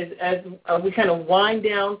is as we kind of wind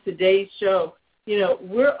down today's show,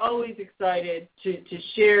 we're always excited to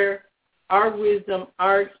share our wisdom,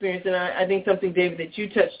 our experience, and I think something, David, that you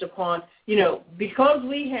touched upon, because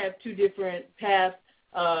we have two different paths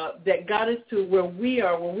that got us to where we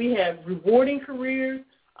have rewarding careers,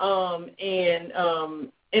 and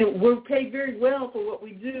we're paid very well for what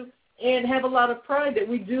we do and have a lot of pride that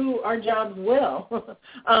we do our jobs well.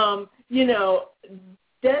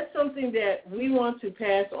 That's something that we want to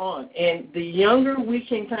pass on, and the younger we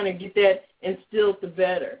can kind of get that instilled, the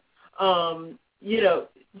better.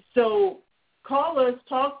 So call us,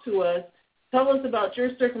 talk to us, tell us about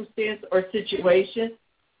your circumstance or situation.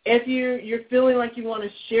 If you're feeling like you want to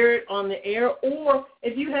share it on the air, or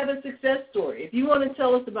if you have a success story, if you want to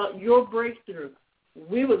tell us about your breakthrough,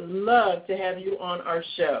 we would love to have you on our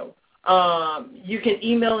show. You can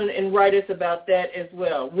email and write us about that as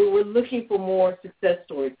well. We're looking for more success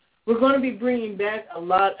stories. We're going to be bringing back a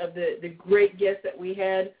lot of the great guests that we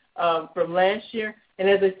had from last year. And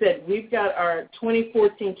as I said, we've got our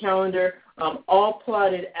 2014 calendar all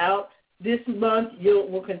plotted out. This month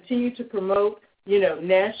we'll continue to promote,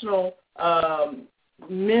 national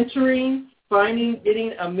mentoring,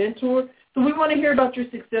 getting a mentor. So we want to hear about your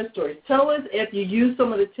success stories. Tell us if you use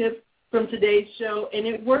some of the tips from today's show and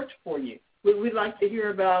it worked for you. We'd like to hear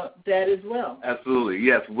about that as well. Absolutely,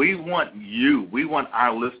 yes. We want you. We want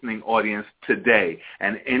our listening audience today,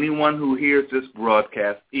 and anyone who hears this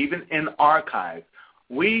broadcast, even in archive,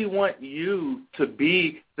 we want you to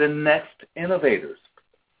be the next innovators.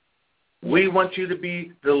 We want you to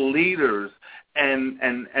be the leaders and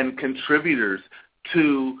contributors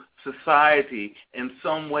to society in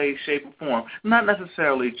some way, shape, or form, not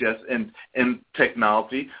necessarily just in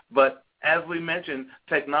technology, but as we mentioned,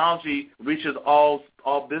 technology reaches all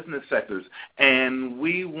business sectors, and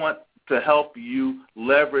we want to help you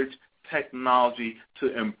leverage technology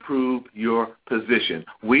to improve your position.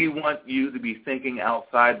 We want you to be thinking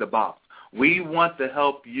outside the box. We want to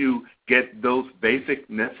help you get those basic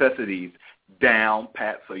necessities down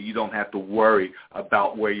pat so you don't have to worry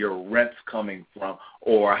about where your rent's coming from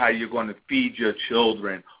or how you're going to feed your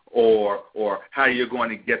children or how you're going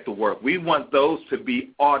to get to work. We want those to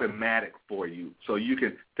be automatic for you so you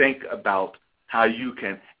can think about how you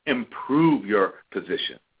can improve your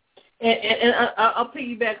position. And I'll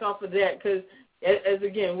piggyback off of that because, as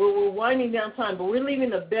again, we're winding down time, but we're leaving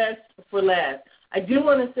the best for last. I do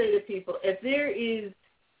want to say to people, if there is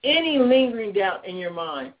any lingering doubt in your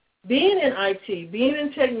mind, being in IT, being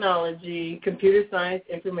in technology, computer science,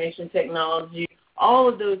 information technology, all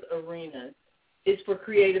of those arenas is for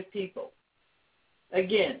creative people.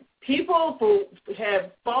 Again, people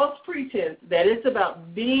have false pretense that it's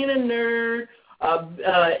about being a nerd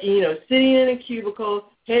sitting in a cubicle,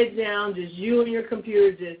 head down, just you and your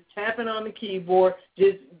computer, just tapping on the keyboard,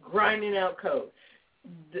 just grinding out code.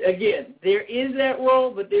 Again, there is that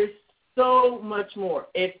role, but there's so much more.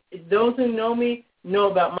 If those who know me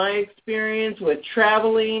know about my experience with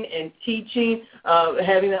traveling and teaching,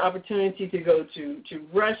 having the opportunity to go to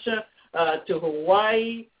Russia, to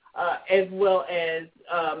Hawaii, as well as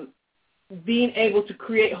being able to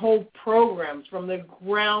create whole programs from the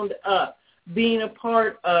ground up, being a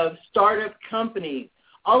part of startup companies.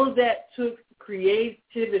 All of that took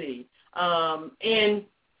creativity and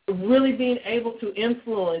really being able to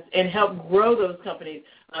influence and help grow those companies.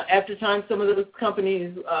 After time, some of those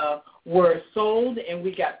companies were sold and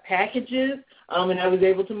we got packages, and I was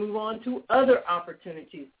able to move on to other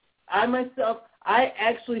opportunities. I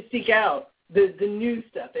actually seek out the new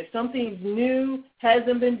stuff. If something new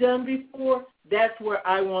hasn't been done before, that's where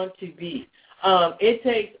I want to be. It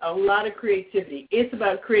takes a lot of creativity. It's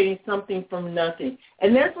about creating something from nothing.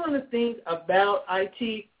 And that's one of the things about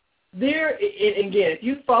IT. Again, if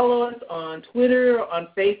you follow us on Twitter or on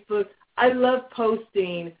Facebook, I love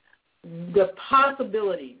posting the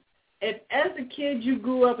possibilities. If as a kid you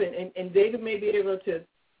grew up, and David may be able to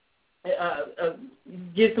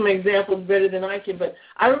give some examples better than I can, but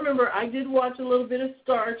I remember I did watch a little bit of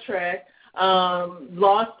Star Trek,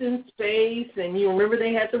 Lost in Space, and you remember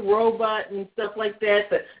they had the robot and stuff like that.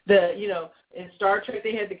 In Star Trek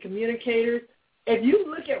they had the communicators. If you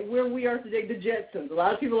look at where we are today, the Jetsons, a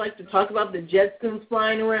lot of people like to talk about the Jetsons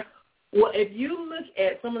flying around. Well, if you look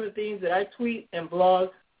at some of the things that I tweet and blog,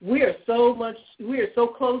 we are so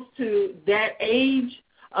close to that age,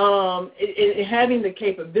 having the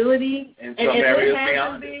capability, in some areas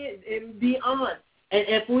beyond. And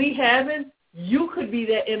if we haven't, you could be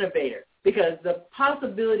that innovator, because the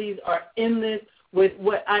possibilities are endless. With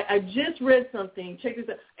what I just read something, check this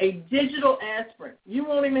out, a digital aspirin. You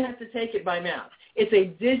won't even have to take it by mouth. It's a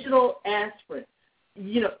digital aspirin.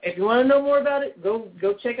 If you want to know more about it, go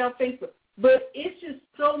check out Facebook. But it's just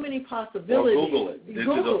so many possibilities. Or Google it.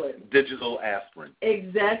 Google it. Digital aspirin.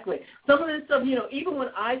 Exactly. Some of this stuff, even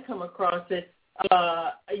when I come across it,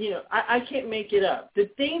 I can't make it up. The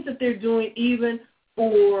things that they're doing, even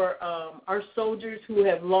for our soldiers who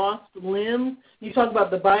have lost limbs, you talk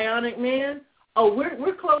about the bionic man. Oh,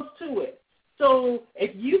 we're close to it. So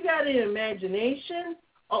if you got an imagination,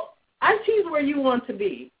 IT is where you want to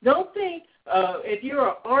be. Don't think if you're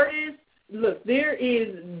an artist. Look, there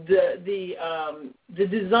is the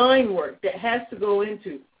design work that has to go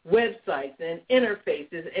into websites and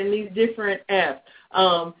interfaces and these different apps.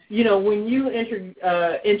 When you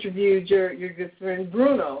interviewed your good friend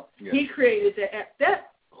Bruno, yes, he created the app.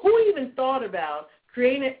 Who even thought about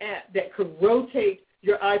creating an app that could rotate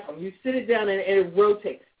your iPhone? You sit it down and it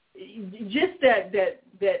rotates. Just that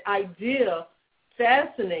idea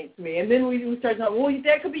fascinates me. And then we start talking, well,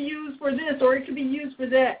 that could be used for this or it could be used for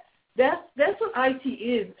that. That's what IT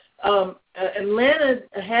is. Atlanta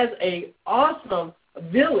has an awesome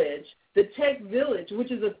village, the Tech Village, which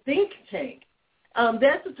is a think tank.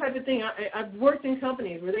 That's the type of thing. I've worked in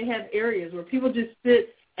companies where they have areas where people just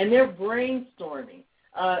sit and they're brainstorming.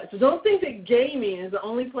 So don't think that gaming is the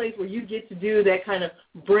only place where you get to do that kind of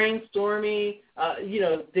brainstorming.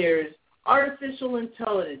 There's artificial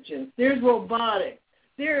intelligence. There's robotics.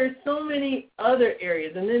 There are so many other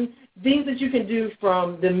areas. And then things that you can do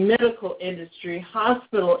from the medical industry,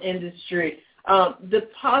 hospital industry, the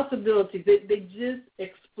possibilities, they just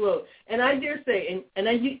explode. And I dare say,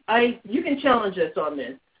 you can challenge us on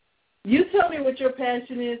this. You tell me what your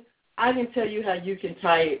passion is. I can tell you how you can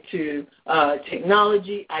tie it to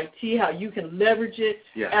technology, IT, how you can leverage it.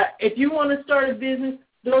 Yeah. If you want to start a business,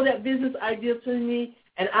 throw that business idea to me,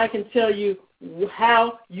 and I can tell you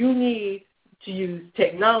how you need to use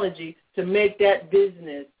technology to make that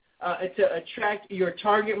business, to attract your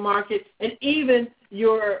target market and even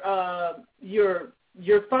your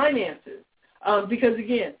finances. Because,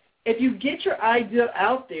 again, if you get your idea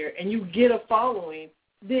out there and you get a following,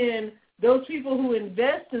 then those people who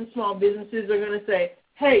invest in small businesses are going to say,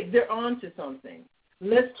 hey, they're on to something.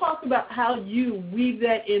 Let's talk about how you weave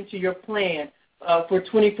that into your plan for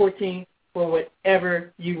 2014 for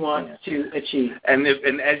whatever you want to achieve. And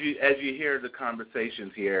as you hear the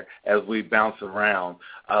conversations here, as we bounce around,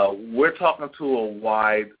 we're talking to a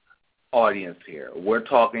wide audience here. We're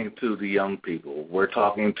talking to the young people. We're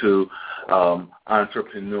talking to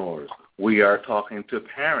entrepreneurs. We are talking to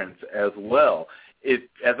parents as well.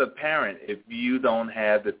 As a parent, if you don't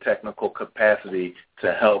have the technical capacity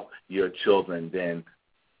to help your children, then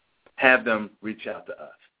have them reach out to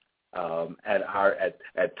us at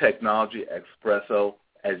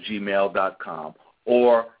technologyexpresso@gmail.com,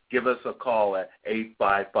 or give us a call at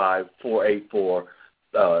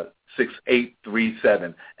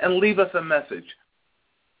 855-484-6837 and leave us a message.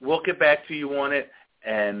 We'll get back to you on it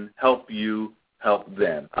and help you help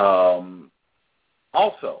them.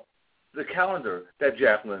 Also, the calendar that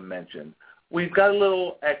Jacqueline mentioned, we've got a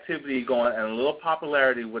little activity going and a little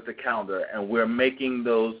popularity with the calendar, and we're making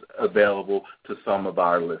those available to some of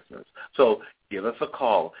our listeners. So give us a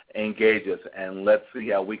call, engage us, and let's see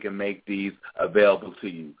how we can make these available to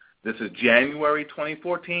you. This is January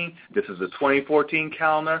 2014. This is the 2014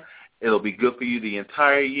 calendar. It'll be good for you the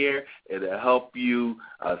entire year. It'll help you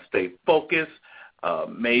stay focused,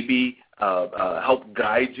 maybe help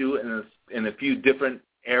guide you in a few different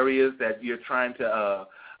areas that you're trying to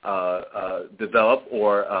develop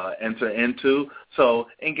or enter into. So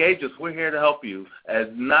engage us. We're here to help you.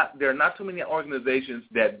 There are not too many organizations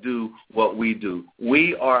that do what we do.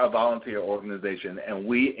 We are a volunteer organization, and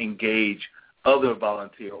we engage other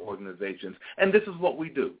volunteer organizations, and this is what we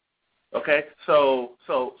do. Okay? So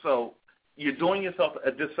you're doing yourself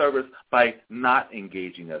a disservice by not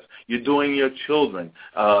engaging us. You're doing your children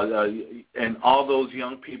and all those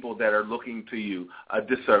young people that are looking to you a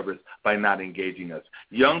disservice by not engaging us.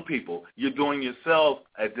 Young people, you're doing yourself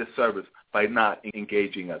a disservice by not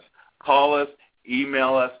engaging us. Call us,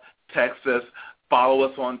 email us, text us, follow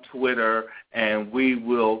us on Twitter, and we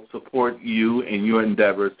will support you in your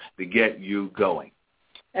endeavors to get you going.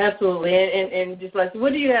 Absolutely. And just like,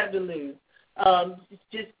 what do you have to lose?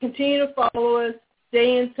 Just continue to follow us,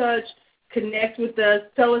 stay in touch, connect with us,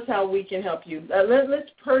 tell us how we can help you.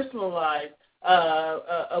 Let's personalize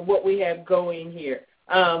what we have going here.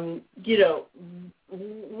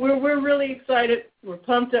 We're really excited. We're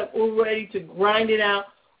pumped up. We're ready to grind it out.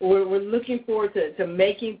 We're looking forward to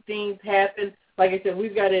making things happen. Like I said,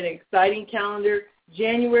 we've got an exciting calendar.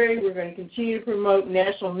 January, we're going to continue to promote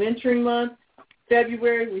National Mentoring Month.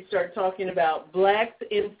 February, we start talking about blacks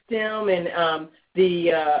in STEM and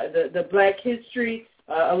the Black History,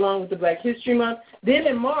 along with the Black History Month. Then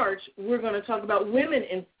in March, we're going to talk about women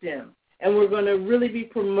in STEM, and we're going to really be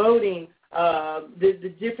promoting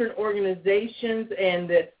the different organizations and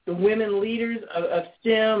the women leaders of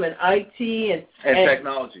STEM and IT and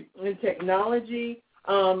technology. And technology.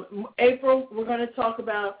 April, we're going to talk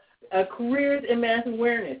about careers in math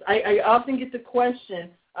awareness. I often get the question,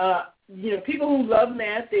 people who love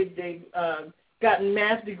math, they've gotten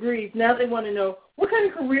math degrees. Now they want to know what kind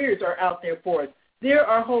of careers are out there for us. There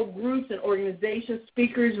are whole groups and organizations,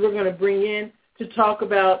 speakers we're going to bring in to talk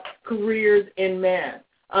about careers in math.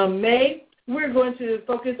 May, we're going to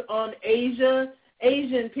focus on Asian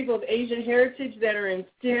people of Asian heritage that are in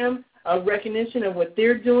STEM, recognition of what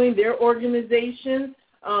they're doing, their organizations.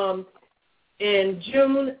 In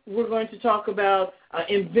June, we're going to talk about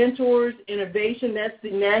Inventors Innovation. That's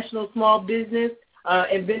the National Small Business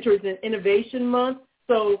Inventors and Innovation Month.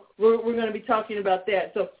 So we're going to be talking about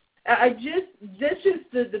that. So that's just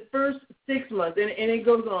the first 6 months, and it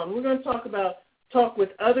goes on. We're going to talk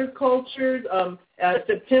with other cultures.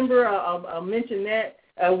 September, I'll mention that,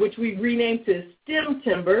 which we've renamed to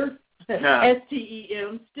STEMtimber.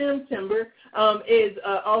 STEM, STEMtimber, is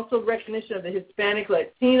also recognition of the Hispanic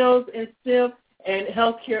Latinos in STEM and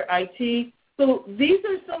healthcare IT. So these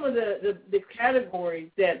are some of the categories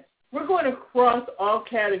that we're going across all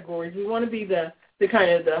categories. We want to be the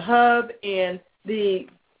kind of the hub and the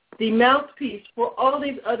mouthpiece for all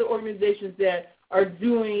these other organizations that are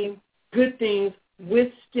doing good things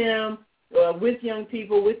with STEM, with young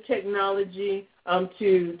people, with technology,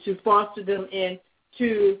 to foster them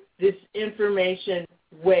into this information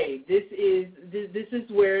wave. This is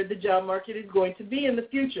where the job market is going to be in the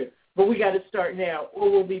future. But we got to start now,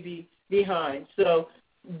 or we'll be behind. So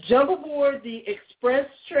jump aboard the express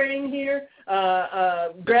train here.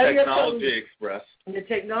 Grab Technology Express. The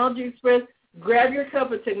Technology Express. Grab your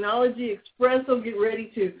cup of Technology Espresso. Get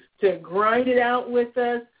ready to grind it out with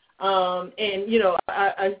us. And you'll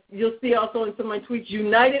see also in some of my tweets,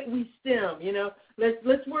 United We STEM.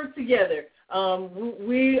 Let's work together.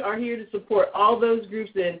 We are here to support all those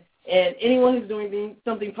groups and anyone who's doing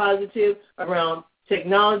something positive around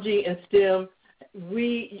technology and STEM.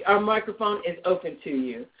 Our microphone is open to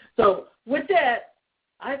you. So with that,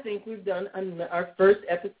 I think we've done our first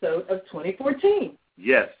episode of 2014.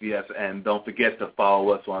 Yes, and don't forget to follow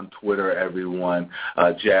us on Twitter, everyone.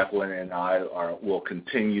 Jacqueline and I will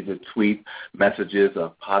continue to tweet messages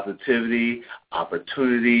of positivity,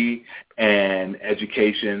 opportunity, and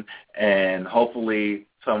education, and hopefully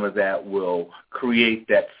some of that will create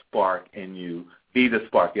that spark in you. Be the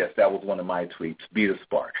spark. Yes, that was one of my tweets, be the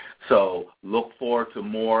spark. So look forward to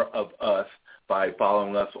more of us by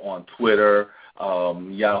following us on Twitter,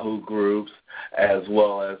 Yahoo groups, as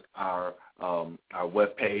well as our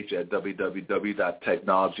webpage at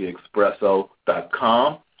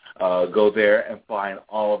www.technologyexpresso.com. Go there and find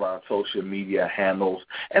all of our social media handles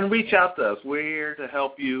and reach out to us. We're here to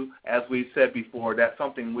help you. As we said before, that's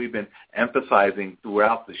something we've been emphasizing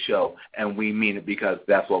throughout the show, and we mean it because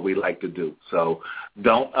that's what we like to do. So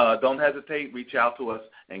don't hesitate. Reach out to us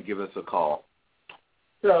and give us a call.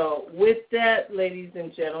 So with that, ladies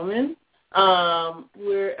and gentlemen,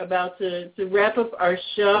 we're about to wrap up our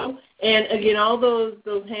show. And, again, all those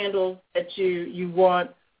handles that you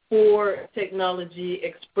want for Technology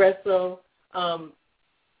Expresso,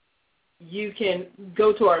 you can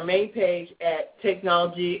go to our main page at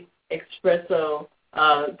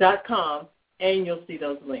technologyexpresso.com, and you'll see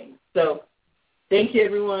those links. So thank you,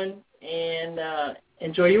 everyone, and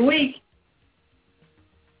enjoy your week.